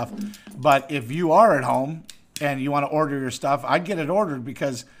sell stuff, but if you are at home and you want to order your stuff, I'd get it ordered,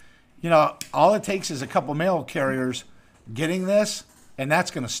 because all it takes is a couple mail carriers getting this and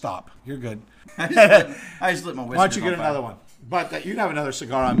that's going to stop. You're good. I just lit my whiskers. Why don't you get on fire. another one? But you can have another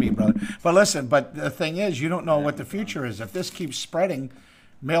cigar on me, brother. But listen, but the thing is, you don't know what the future is. If this keeps spreading,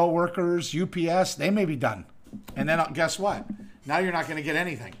 mail workers, UPS, they may be done. And then guess what? Now you're not going to get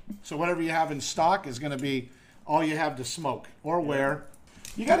anything. So whatever you have in stock is going to be all you have to smoke or wear.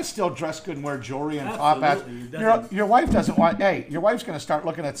 You got to still dress good and wear jewelry and top hats. Your wife doesn't want. Hey, your wife's going to start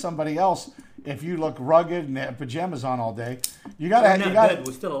looking at somebody else if you look rugged and have pajamas on all day. You got to. You got.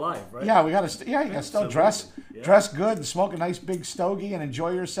 We're still alive, right? Yeah, we got to. You got to still dress good and smoke a nice big stogie and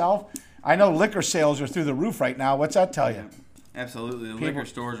enjoy yourself. I know liquor sales are through the roof right now. What's that tell you? Absolutely, the liquor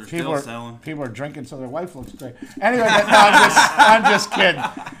stores are still selling. People are drinking, so their wife looks great. Anyway, no, I'm just kidding.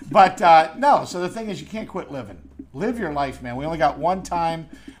 But no, so the thing is, you can't quit living. Live your life, man. We only got one time,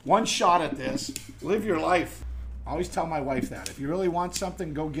 one shot at this. Live your life. I always tell my wife that. If you really want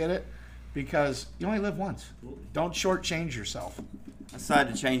something, go get it, because you only live once. Don't shortchange yourself. I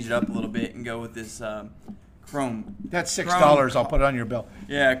decided to change it up a little bit and go with this Chrome. That's $6. I'll put it on your bill.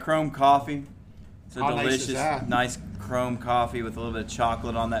 Yeah, Chrome coffee. It's a How nice is delicious, that? nice Chrome coffee with a little bit of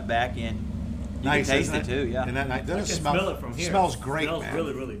chocolate on that back end. You Nice, can taste isn't it too, yeah. And that I can smell it from here. Smells great, Smells man.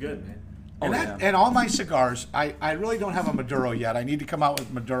 really, really good, man. And all my cigars, I really don't have a Maduro yet. I need to come out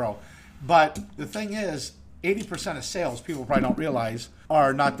with Maduro. But the thing is, 80% of sales, people probably don't realize,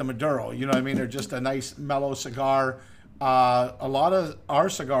 are not the Maduro. You know what I mean? They're just a nice, mellow cigar. A lot of our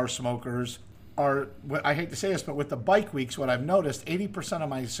cigar smokers are, I hate to say this, but with the bike weeks, what I've noticed, 80% of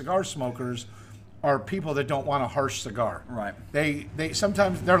my cigar smokers are people that don't want a harsh cigar. Right. They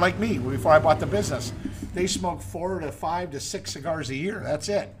sometimes, they're like me before I bought the business. They smoke 4 to 5 to 6 cigars a year. That's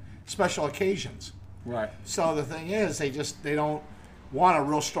it. Special occasions. Right. So the thing is, they don't want a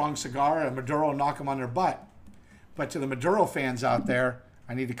real strong cigar, and Maduro will knock them on their butt. But to the Maduro fans out there,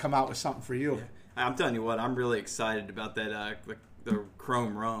 I need to come out with something for you. Yeah. I'm telling you what, I'm really excited about that the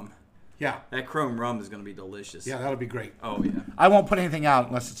Chrome rum. Yeah. That Chrome rum is going to be delicious. Yeah, that'll be great. Oh, yeah. I won't put anything out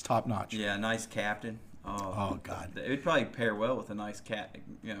unless it's top notch. Yeah, nice Captain. Oh God. It would probably pair well with a nice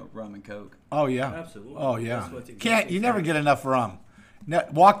rum and Coke. Oh yeah. Absolutely. Oh yeah. That's what's exactly You never get enough rum.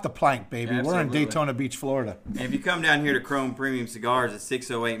 Walk the plank, baby. Absolutely. We're in Daytona Beach, Florida. And if you come down here to Chrome Premium Cigars at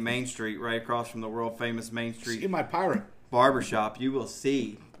 608 Main Street, right across from the world famous Main Street See my pirate. Barbershop, you will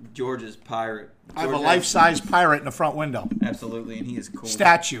see George's pirate. I have a life-size pirate in the front window. Absolutely, and he is cool.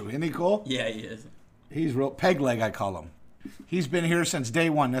 Statue. Isn't he cool? Yeah, he is. He's real peg leg, I call him. He's been here since day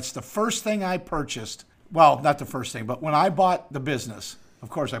one. That's the first thing I purchased. Well, not the first thing, but when I bought the business, of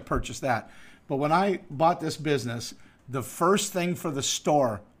course I purchased that. But when I bought this business, the first thing for the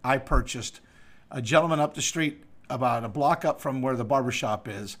store I purchased, a gentleman up the street, about a block up from where the barbershop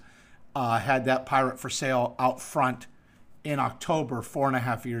is, had that pirate for sale out front in October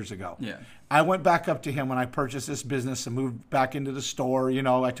 4.5 years ago. Yeah. I went back up to him when I purchased this business and moved back into the store. You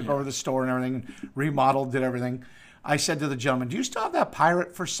know, I took over the store and everything, remodeled, did everything. I said to the gentleman, do you still have that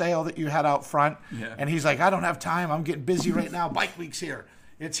pirate for sale that you had out front? Yeah. And he's like, I don't have time. I'm getting busy right now. Bike week's here.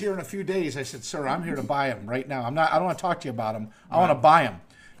 It's here in a few days. I said, sir, I'm here to buy him right now. I don't want to talk to you about him. I want to buy him.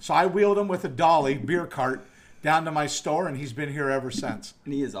 So I wheeled him with a dolly beer cart down to my store, and he's been here ever since.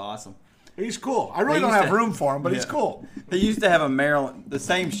 And he is awesome. He's cool. I really don't have room for him, but he's cool. They used to have a Maryland, the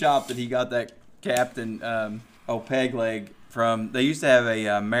same shop that he got that Captain Peg Leg from. They used to have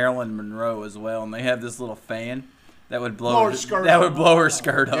a Marilyn Monroe as well, and they have this little fan that would blow her skirt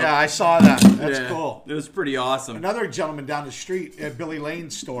up. Yeah, I saw that. That's cool. It was pretty awesome. Another gentleman down the street at Billy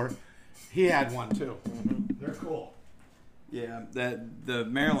Lane's store, he had one too. They're cool. Yeah, the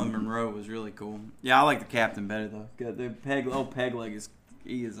Marilyn Monroe was really cool. Yeah, I like the Captain better though. The Peg Leg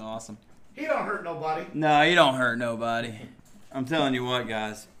he is awesome. He don't hurt nobody. No, he don't hurt nobody. I'm telling you what,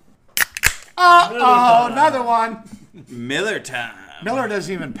 guys. Oh, another one. Miller time. Miller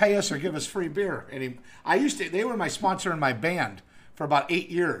doesn't even pay us or give us free beer. They were my sponsor in my band for about 8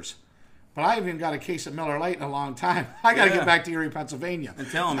 years. But I haven't got a case of Miller Lite in a long time. I got to get back to Erie, Pennsylvania. And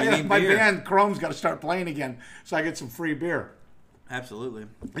tell them my band, Chrome's got to start playing again so I get some free beer. Absolutely.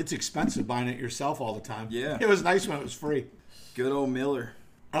 It's expensive buying it yourself all the time. Yeah. It was nice when it was free. Good old Miller.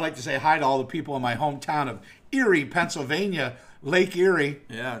 I like to say hi to all the people in my hometown of Erie, Pennsylvania, Lake Erie.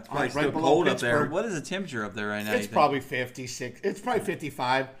 Yeah, it's probably right still below cold up there. Pittsburgh. What is the temperature up there right now? It's probably 56. It's probably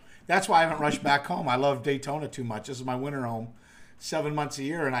 55. That's why I haven't rushed back home. I love Daytona too much. This is my winter home 7 months a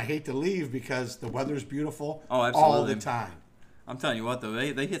year, and I hate to leave because the weather's beautiful all the time. I'm telling you what, though,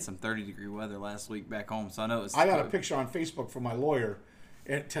 they hit some 30-degree weather last week back home, so I know it's... I got a picture on Facebook from my lawyer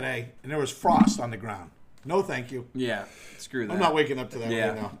today, and there was frost on the ground. No, thank you. Yeah, screw that. I'm not waking up to that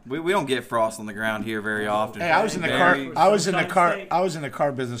right now. We don't get frost on the ground here very often. Hey, I was in the car. I was in the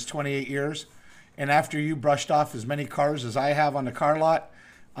car business 28 years, And after you brushed off as many cars as I have on the car lot,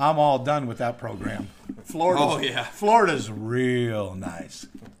 I'm all done with that program. Florida's real nice.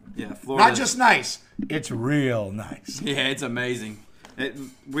 Yeah, Florida. Not just nice, it's real nice. Yeah, it's amazing.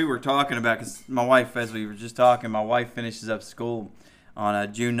 We were talking about, because my wife, as we were just talking, my wife finishes up school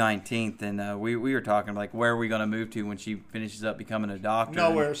on June 19th, and we were talking like, where are we going to move to when she finishes up becoming a doctor?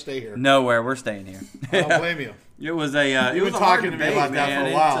 Nowhere, stay here. Nowhere, we're staying here. I don't blame you. It was a. You've been talking to me about that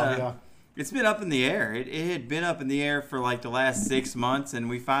for a while. Yeah. It's been up in the air. It had been up in the air for like the last 6 months, and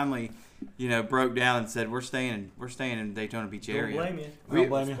we finally, broke down and said we're staying in Daytona Beach area. Don't blame you. Don't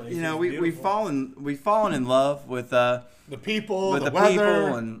blame you. We've fallen in love with the people, with the people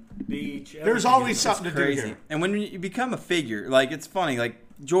weather, and Beach. there's always something to do crazy. here. And when you become a figure, like it's funny, like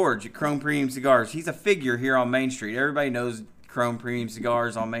George at Chrome Premium Cigars, he's a figure here on Main Street. Everybody knows Chrome Premium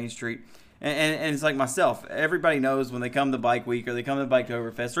Cigars on Main Street. And it's like myself. Everybody knows when they come to Bike Week or they come to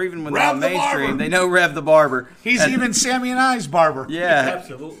Biketoberfest or even when they're on mainstream, they know Rev the Barber. He's even Sammy and I's barber. Yeah.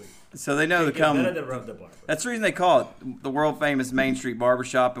 Absolutely. So they know to come. Better than Rev the Barber. That's the reason they call it the world famous Main Street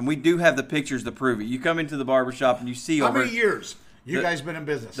Barbershop. And we do have the pictures to prove it. You come into the barbershop and you see How many years you guys been in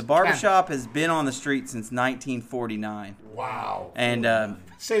business? The barbershop has been on the street since 1949. Wow. And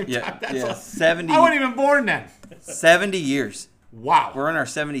same time. That's 70. I wasn't even born then. 70 years. Wow. We're in our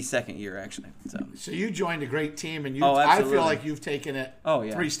 72nd year, actually. So you joined a great team, and I feel like you've taken it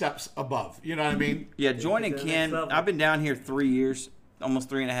 3 steps above. You know what I mean? Yeah, joining Ken, I've been down here 3 years, almost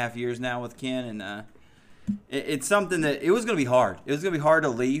 3.5 years now with Ken, and it's something that it was going to be hard. It was going to be hard to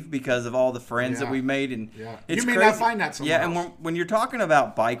leave because of all the friends that we've made. And you may not find that somewhere else. And when you're talking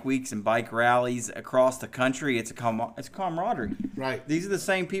about bike weeks and bike rallies across the country, it's camaraderie. Right. These are the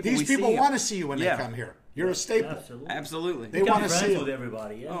same people These people want to see you when they come here. You're a staple. Absolutely. They want to see you. with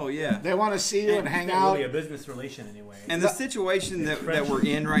everybody. Yeah. Oh, yeah. They want to see you and hang It's out. really a business relation anyway. And the situation that we're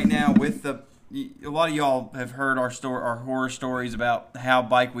in right now with a lot of y'all have heard our horror stories about how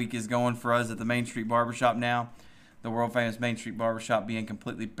Bike Week is going for us at the Main Street Barbershop now. The world famous Main Street Barbershop being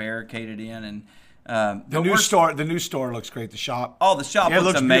completely barricaded in, and the new store looks great. The shop. Oh, the shop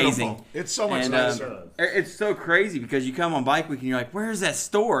looks amazing. Beautiful. It's so much nicer. It's so crazy because you come on Bike Week and you're like, "Where's that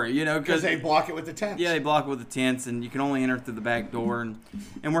store?" Because they block it with the tents. Yeah, they block it with the tents, and you can only enter through the back door.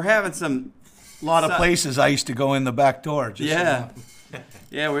 And we're having a lot of places I used to go in the back door.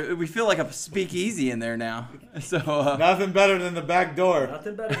 Yeah, we feel like a speakeasy in there now. So nothing better than the back door.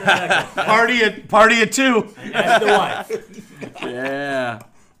 Nothing better than that. Party at 2. Ask the wife. Yeah.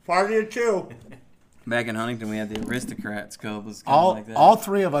 Party at 2. Back in Huntington, we had the Aristocrats Club. All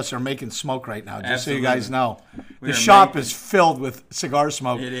 3 of us are making smoke right now, just Absolutely. so you guys know. The shop is filled with cigar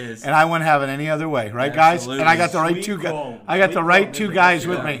smoke. It is. And I wouldn't have it any other way, right, guys? Absolutely. And I got the right two guys. I got the right 2 guys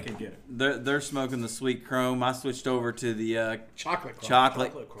with me. They're smoking the sweet chrome. I switched over to the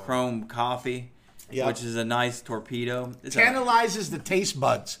chocolate chrome coffee, which is a nice torpedo. Tantalizes the taste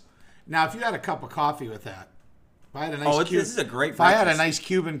buds. Now, if you had a cup of coffee with that, if I had a nice this is a great. If I had a nice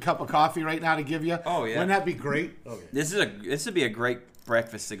Cuban cup of coffee right now to give you, wouldn't that be great? Oh, yeah. This would be a great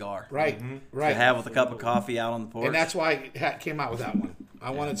breakfast cigar. Right, right. To have with a cup of coffee out on the porch. And that's why I came out with that one.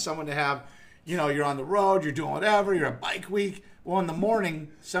 I wanted someone to have, you're on the road, you're doing whatever, you're a Bike Week. Well, in the morning,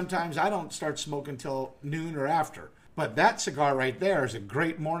 sometimes I don't start smoking till noon or after. But that cigar right there is a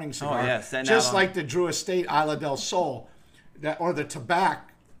great morning cigar. Oh, yeah. Just like the Drew Estate Isla del Sol, or the Tabac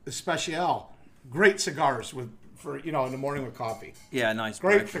Especial. Great cigars for in the morning with coffee. Yeah, nice.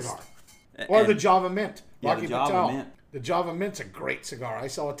 Great breakfast. cigar. Or the Java Mint. Yeah, the Java Mint. The Java Mint's a great cigar. I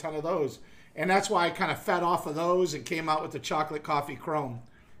sell a ton of those. And that's why I kind of fed off of those and came out with the chocolate coffee chrome.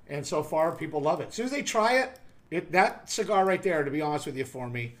 And so far, people love it. As soon as they try it, that cigar right there, to be honest with you for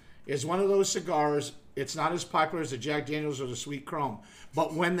me, is one of those cigars. It's not as popular as the Jack Daniels or the Sweet Chrome.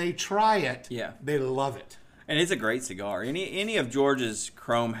 But when they try it, they love it. And it's a great cigar. Any of George's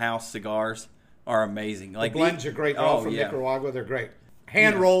Chrome House cigars are amazing. Like the blends are great. They're all from Nicaragua. They're great.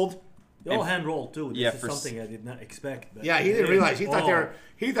 Hand rolled. They're all hand rolled too. This is for something I did not expect. He didn't realize. He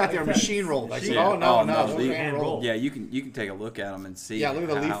thought they were machine rolled. I said, no, those are hand rolled. Yeah, you can take a look at them and see. Yeah, look at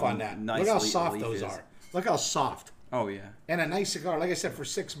the leaf on that. Nice look how soft leaf those is. are. Look how soft. Oh yeah. And a nice cigar. Like I said, for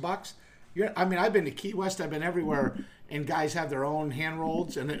 $6. I've been to Key West. I've been everywhere, and guys have their own hand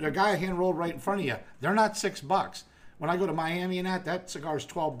rolleds, and the guy hand rolled right in front of you. They're not $6. When I go to Miami and that cigar is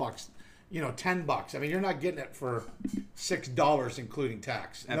 $12. $10. I mean, you're not getting it for $6, including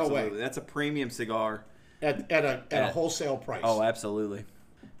tax. Absolutely. No way. That's a premium cigar at a wholesale price. Oh, absolutely.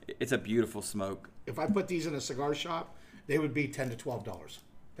 It's a beautiful smoke. If I put these in a cigar shop, they would be $10 to $12.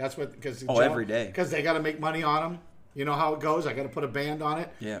 That's what every day because they got to make money on them. You know how it goes. I got to put a band on it.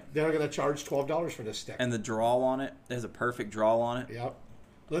 Yeah. They're going to charge $12 for this stick. And the draw on it, there's a perfect draw on it. Yep.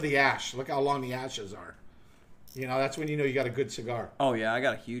 Look at the ash. Look how long the ashes are. You know, that's when you know you got a good cigar. Oh, yeah, I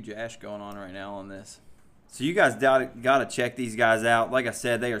got a huge ash going on right now on this. So you guys got to check these guys out. Like I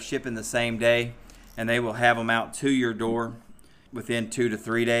said, they are shipping the same day, and they will have them out to your door within 2 to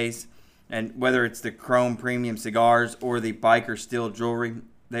 3 days. And whether it's the Chrome Premium Cigars or the Biker Steel Jewelry,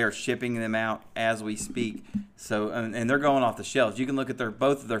 they are shipping them out as we speak. So, and they're going off the shelves. You can look at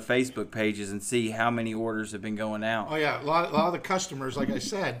both of their Facebook pages and see how many orders have been going out. Oh, yeah. A lot of the customers, like I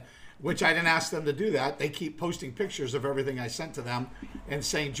said, which I didn't ask them to do that, they keep posting pictures of everything I sent to them and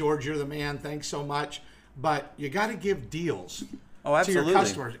saying, George, you're the man. Thanks so much. But you got to give deals to your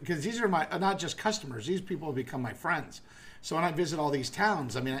customers, because these are not just customers. These people have become my friends. So when I visit all these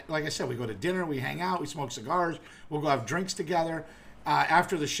towns, I mean, like I said, we go to dinner, we hang out, we smoke cigars, we'll go have drinks together.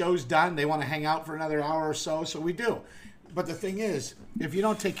 After the show's done, they want to hang out for another hour or so we do. But the thing is, if you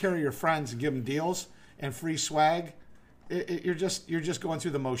don't take care of your friends and give them deals and free swag, you're just going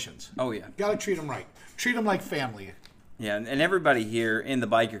through the motions. Oh, yeah. Got to treat them right. Treat them like family. Yeah, and everybody here in the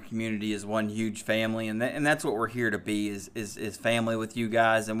biker community is one huge family, and that's what we're here to be is family with you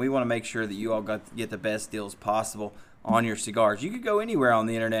guys, and we want to make sure that you all get the best deals possible on your cigars. You could go anywhere on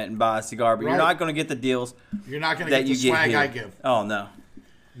the internet and buy a cigar, but you're not going to get the deals. You're not going to get the swag I give. Oh, no.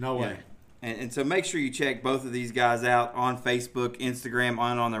 No way. Yeah. And so make sure you check both of these guys out on Facebook, Instagram,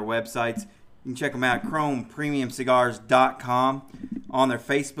 and on their websites. You can check them out at chromepremiumcigars.com, on their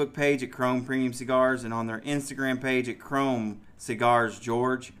Facebook page at Chrome Premium Cigars, and on their Instagram page at Chrome Cigars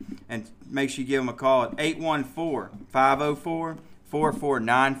George. And make sure you give them a call at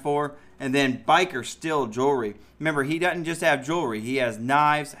 814-504-4494. And then Biker Steel Jewelry. Remember, he doesn't just have jewelry. He has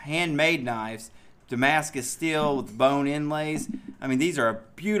knives, handmade knives, Damascus steel with bone inlays. I mean, these are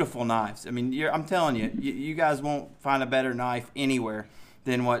beautiful knives. I mean, I'm telling you, you guys won't find a better knife anywhere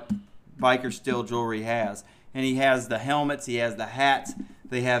than what Biker Steel Jewelry has. And he has the helmets, he has the hats,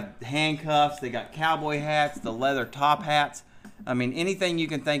 they have handcuffs, they got cowboy hats, the leather top hats. I mean, anything you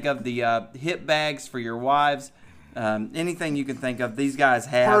can think of, the hip bags for your wives, anything you can think of, these guys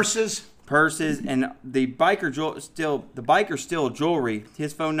have. Purses, and the Biker Steel Jewelry,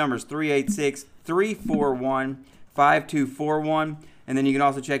 his phone number is 386-341-5241. And then you can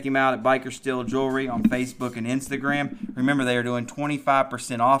also check him out at Biker Steel Jewelry on Facebook and Instagram. Remember, they are doing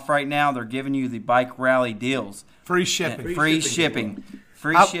 25% off right now. They're giving you the Bike Rally deals. Free shipping. Free shipping.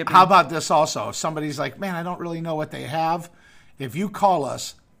 How about this also? If somebody's like, man, I don't really know what they have. If you call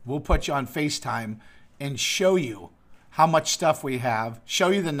us, we'll put you on FaceTime and show you how much stuff we have, show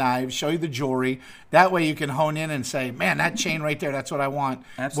you the knives, show you the jewelry. That way you can hone in and say, man, that chain right there, that's what I want.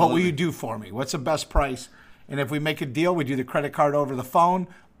 Absolutely. What will you do for me? What's the best price? And if we make a deal, we do the credit card over the phone,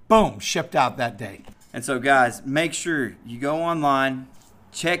 boom, shipped out that day. And so, guys, make sure you go online,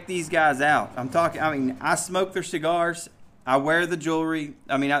 check these guys out. I smoke their cigars. I wear the jewelry.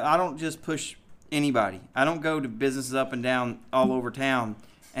 I mean, I don't just push anybody. I don't go to businesses up and down all over town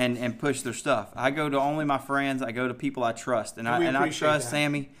and push their stuff. I go to only my friends. I go to people I trust. And I trust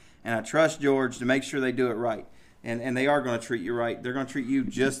Sammy and I trust George to make sure they do it right. And they are going to treat you right. They're going to treat you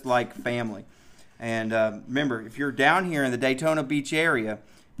just like family. And remember, if you're down here in the Daytona Beach area,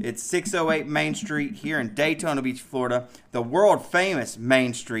 it's 608 Main Street here in Daytona Beach, Florida, the world-famous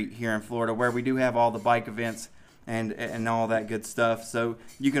Main Street here in Florida, where we do have all the bike events and all that good stuff. So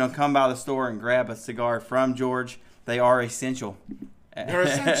you can come by the store and grab a cigar from George. They are essential. They're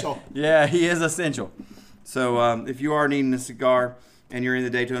essential. Yeah, he is essential. So if you are needing a cigar and you're in the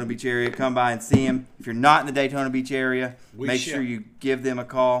Daytona Beach area, come by and see him. If you're not in the Daytona Beach area, make sure you give them a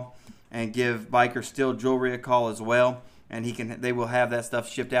call. And give Biker Steel Jewelry a call as well, and they will have that stuff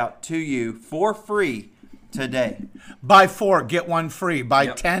shipped out to you for free today. Buy 4, get 1 free. Buy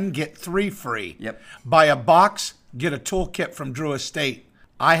 10, get 3 free. Yep. Buy a box, get a toolkit from Drew Estate.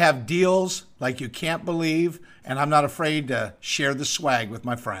 I have deals like you can't believe, and I'm not afraid to share the swag with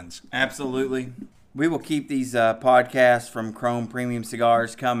my friends. Absolutely. We will keep these podcasts from Chrome Premium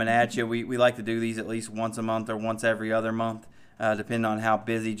Cigars coming at you. We like to do these at least once a month or once every other month. Depending on how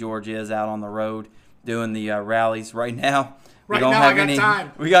busy George is out on the road doing the rallies. Right now, we don't have any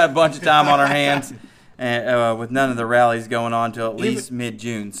time. We got a bunch of time on our hands, and with none of the rallies going on till at least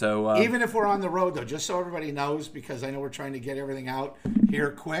mid-June. So even if we're on the road, though, just so everybody knows, because I know we're trying to get everything out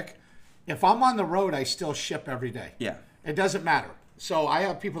here quick. If I'm on the road, I still ship every day. Yeah, it doesn't matter. So I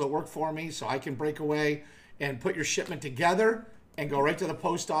have people that work for me, so I can break away and put your shipment together and go right to the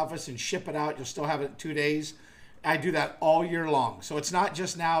post office and ship it out. You'll still have it in 2 days. I do that all year long. So it's not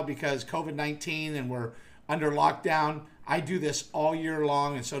just now because COVID-19 and we're under lockdown. I do this all year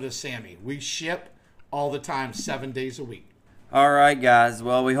long, and so does Sammy. We ship all the time, 7 days a week. All right, guys.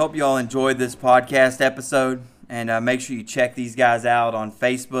 Well, we hope you all enjoyed this podcast episode. And make sure you check these guys out on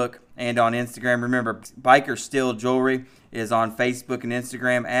Facebook and on Instagram. Remember, Biker Steel Jewelry is on Facebook and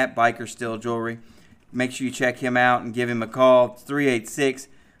Instagram at Biker Steel Jewelry. Make sure you check him out and give him a call. It's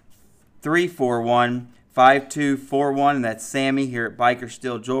 386-341-5241, and that's Sammy here at Biker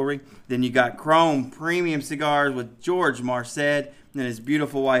Steel Jewelry. Then you got Chrome Premium Cigars with George Marced and his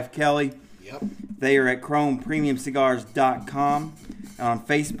beautiful wife Kelly. Yep. They are at chromepremiumcigars.com, on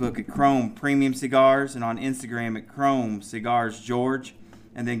Facebook at Chrome Premium Cigars, and on Instagram at Chrome Cigars George.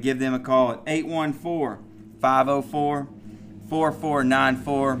 And then give them a call at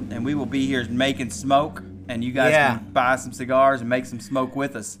 814-504-4494, and we will be here making smoke, and you guys can buy some cigars and make some smoke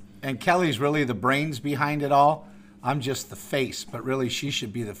with us. And Kelly's really the brains behind it all. I'm just the face, but really she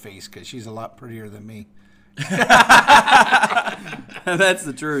should be the face because she's a lot prettier than me. That's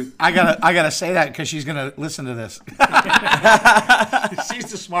the truth. I gotta say that because she's gonna listen to this. She's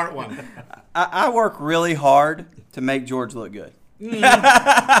the smart one. I work really hard to make George look good.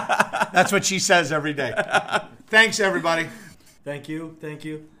 That's what she says every day. Thanks, everybody. Thank you. Thank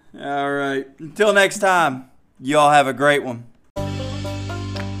you. All right. Until next time, you all have a great one.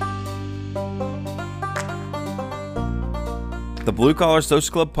 The Blue Collar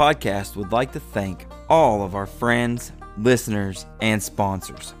Social Club podcast would like to thank all of our friends, listeners, and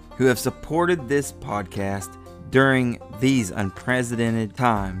sponsors who have supported this podcast during these unprecedented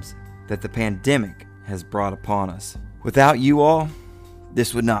times that the pandemic has brought upon us. Without you all,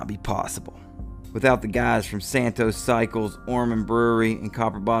 this would not be possible. Without the guys from Santos Cycles, Orman Brewery, and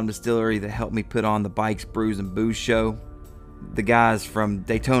Copper Bottom Distillery that helped me put on the Bikes, Brews, and Booze show, the guys from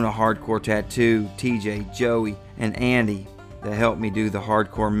Daytona Hardcore Tattoo, TJ, Joey, and Andy that helped me do the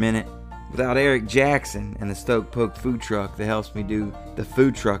Hardcore Minute, without Eric Jackson and the Stoke Poke Food Truck that helps me do the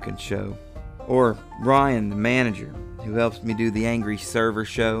Food Truckin' Show, or Ryan, the manager, who helps me do the Angry Server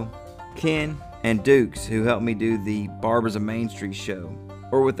Show, Ken and Dukes, who helped me do the Barbers of Main Street Show,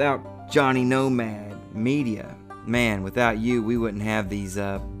 or without Johnny Nomad Media. Man, without you, we wouldn't have these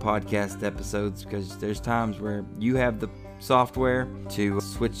podcast episodes, because there's times where you have the software to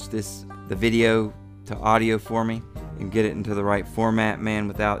switch the video to audio for me and get it into the right format. Man,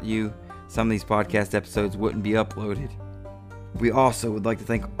 without you, some of these podcast episodes wouldn't be uploaded. We also would like to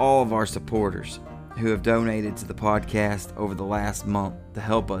thank all of our supporters who have donated to the podcast over the last month to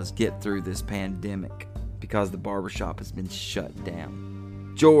help us get through this pandemic, because the barbershop has been shut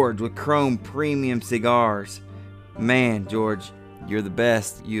down. George with Chrome Premium Cigars. Man, George, you're the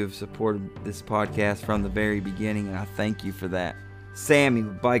best. You have supported this podcast from the very beginning, and I thank you for that. Sammy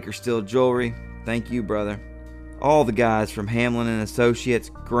with Biker Steel Jewelry. Thank you, brother. All the guys from Hamlin and Associates,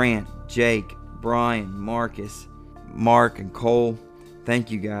 Grant, Jake, Brian, Marcus, Mark, and Cole.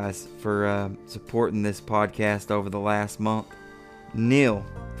 Thank you guys for supporting this podcast over the last month. Neil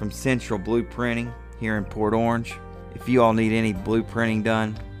from Central Blueprinting here in Port Orange. If you all need any blueprinting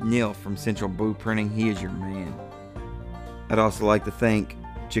done, Neil from Central Blueprinting, he is your man. I'd also like to thank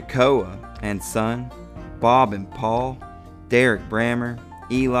Jacoa and Son, Bob and Paul, Derek Brammer,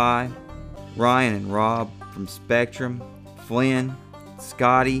 Eli, Ryan and Rob from Spectrum, Flynn,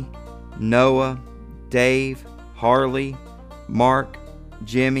 Scotty, Noah, Dave, Harley, Mark,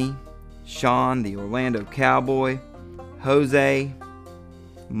 Jimmy, Sean the Orlando Cowboy, Jose,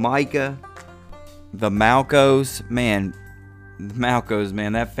 Micah, the Malcos. Man,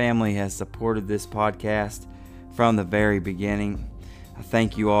 that family has supported this podcast from the very beginning. I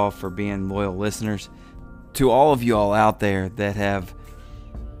thank you all for being loyal listeners. To all of you all out there that have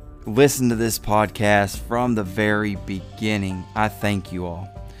listened to this podcast from the very beginning, I thank you all.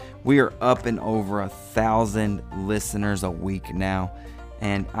 We are up and over 1,000 listeners a week now,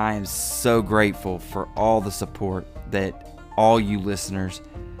 and I am so grateful for all the support that all you listeners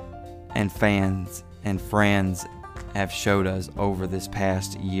and fans and friends have showed us over this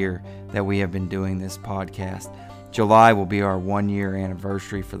past year that we have been doing this podcast. July will be our 1-year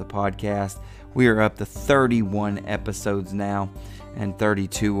anniversary for the podcast. We are up to 31 episodes now, and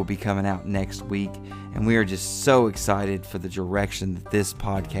 32 will be coming out next week. And we are just so excited for the direction that this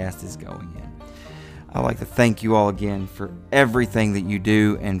podcast is going in. I'd like to thank you all again for everything that you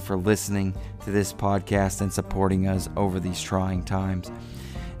do and for listening to this podcast and supporting us over these trying times.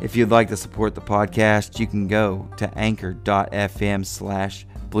 If you'd like to support the podcast, you can go to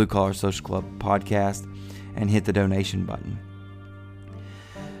anchor.fm/Blue Collar Social Club podcast and hit the donation button.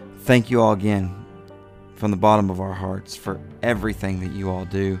 Thank you all again from the bottom of our hearts for everything that you all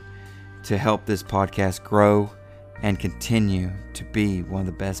do to help this podcast grow and continue to be one of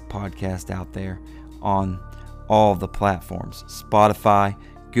the best podcasts out there on all of the platforms: Spotify,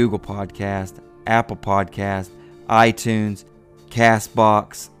 Google Podcast, Apple Podcast, iTunes,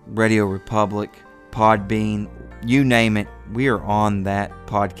 Castbox, Radio Republic, Podbean, you name it. We are on that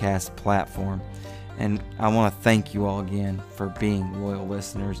podcast platform. And I want to thank you all again for being loyal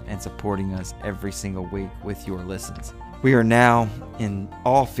listeners and supporting us every single week with your listens. We are now in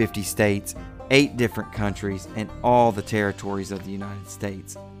all 50 states, 8 different countries, and all the territories of the United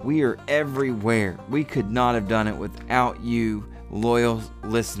States. We are everywhere. We could not have done it without you, loyal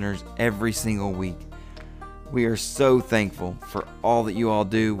listeners, every single week. We are so thankful for all that you all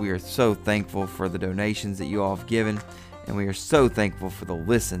do. We are so thankful for the donations that you all have given, and we are so thankful for the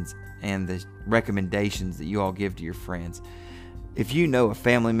listens and the recommendations that you all give to your friends. If you know a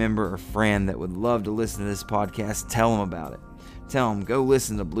family member or friend that would love to listen to this podcast, tell them about it. Tell them, go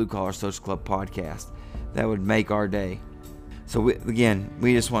listen to Blue Collar Social Club podcast. That would make our day. So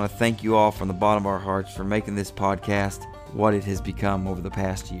we just want to thank you all from the bottom of our hearts for making this podcast what it has become over the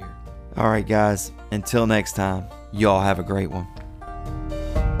past year. All right, guys, until next time, y'all have a great one.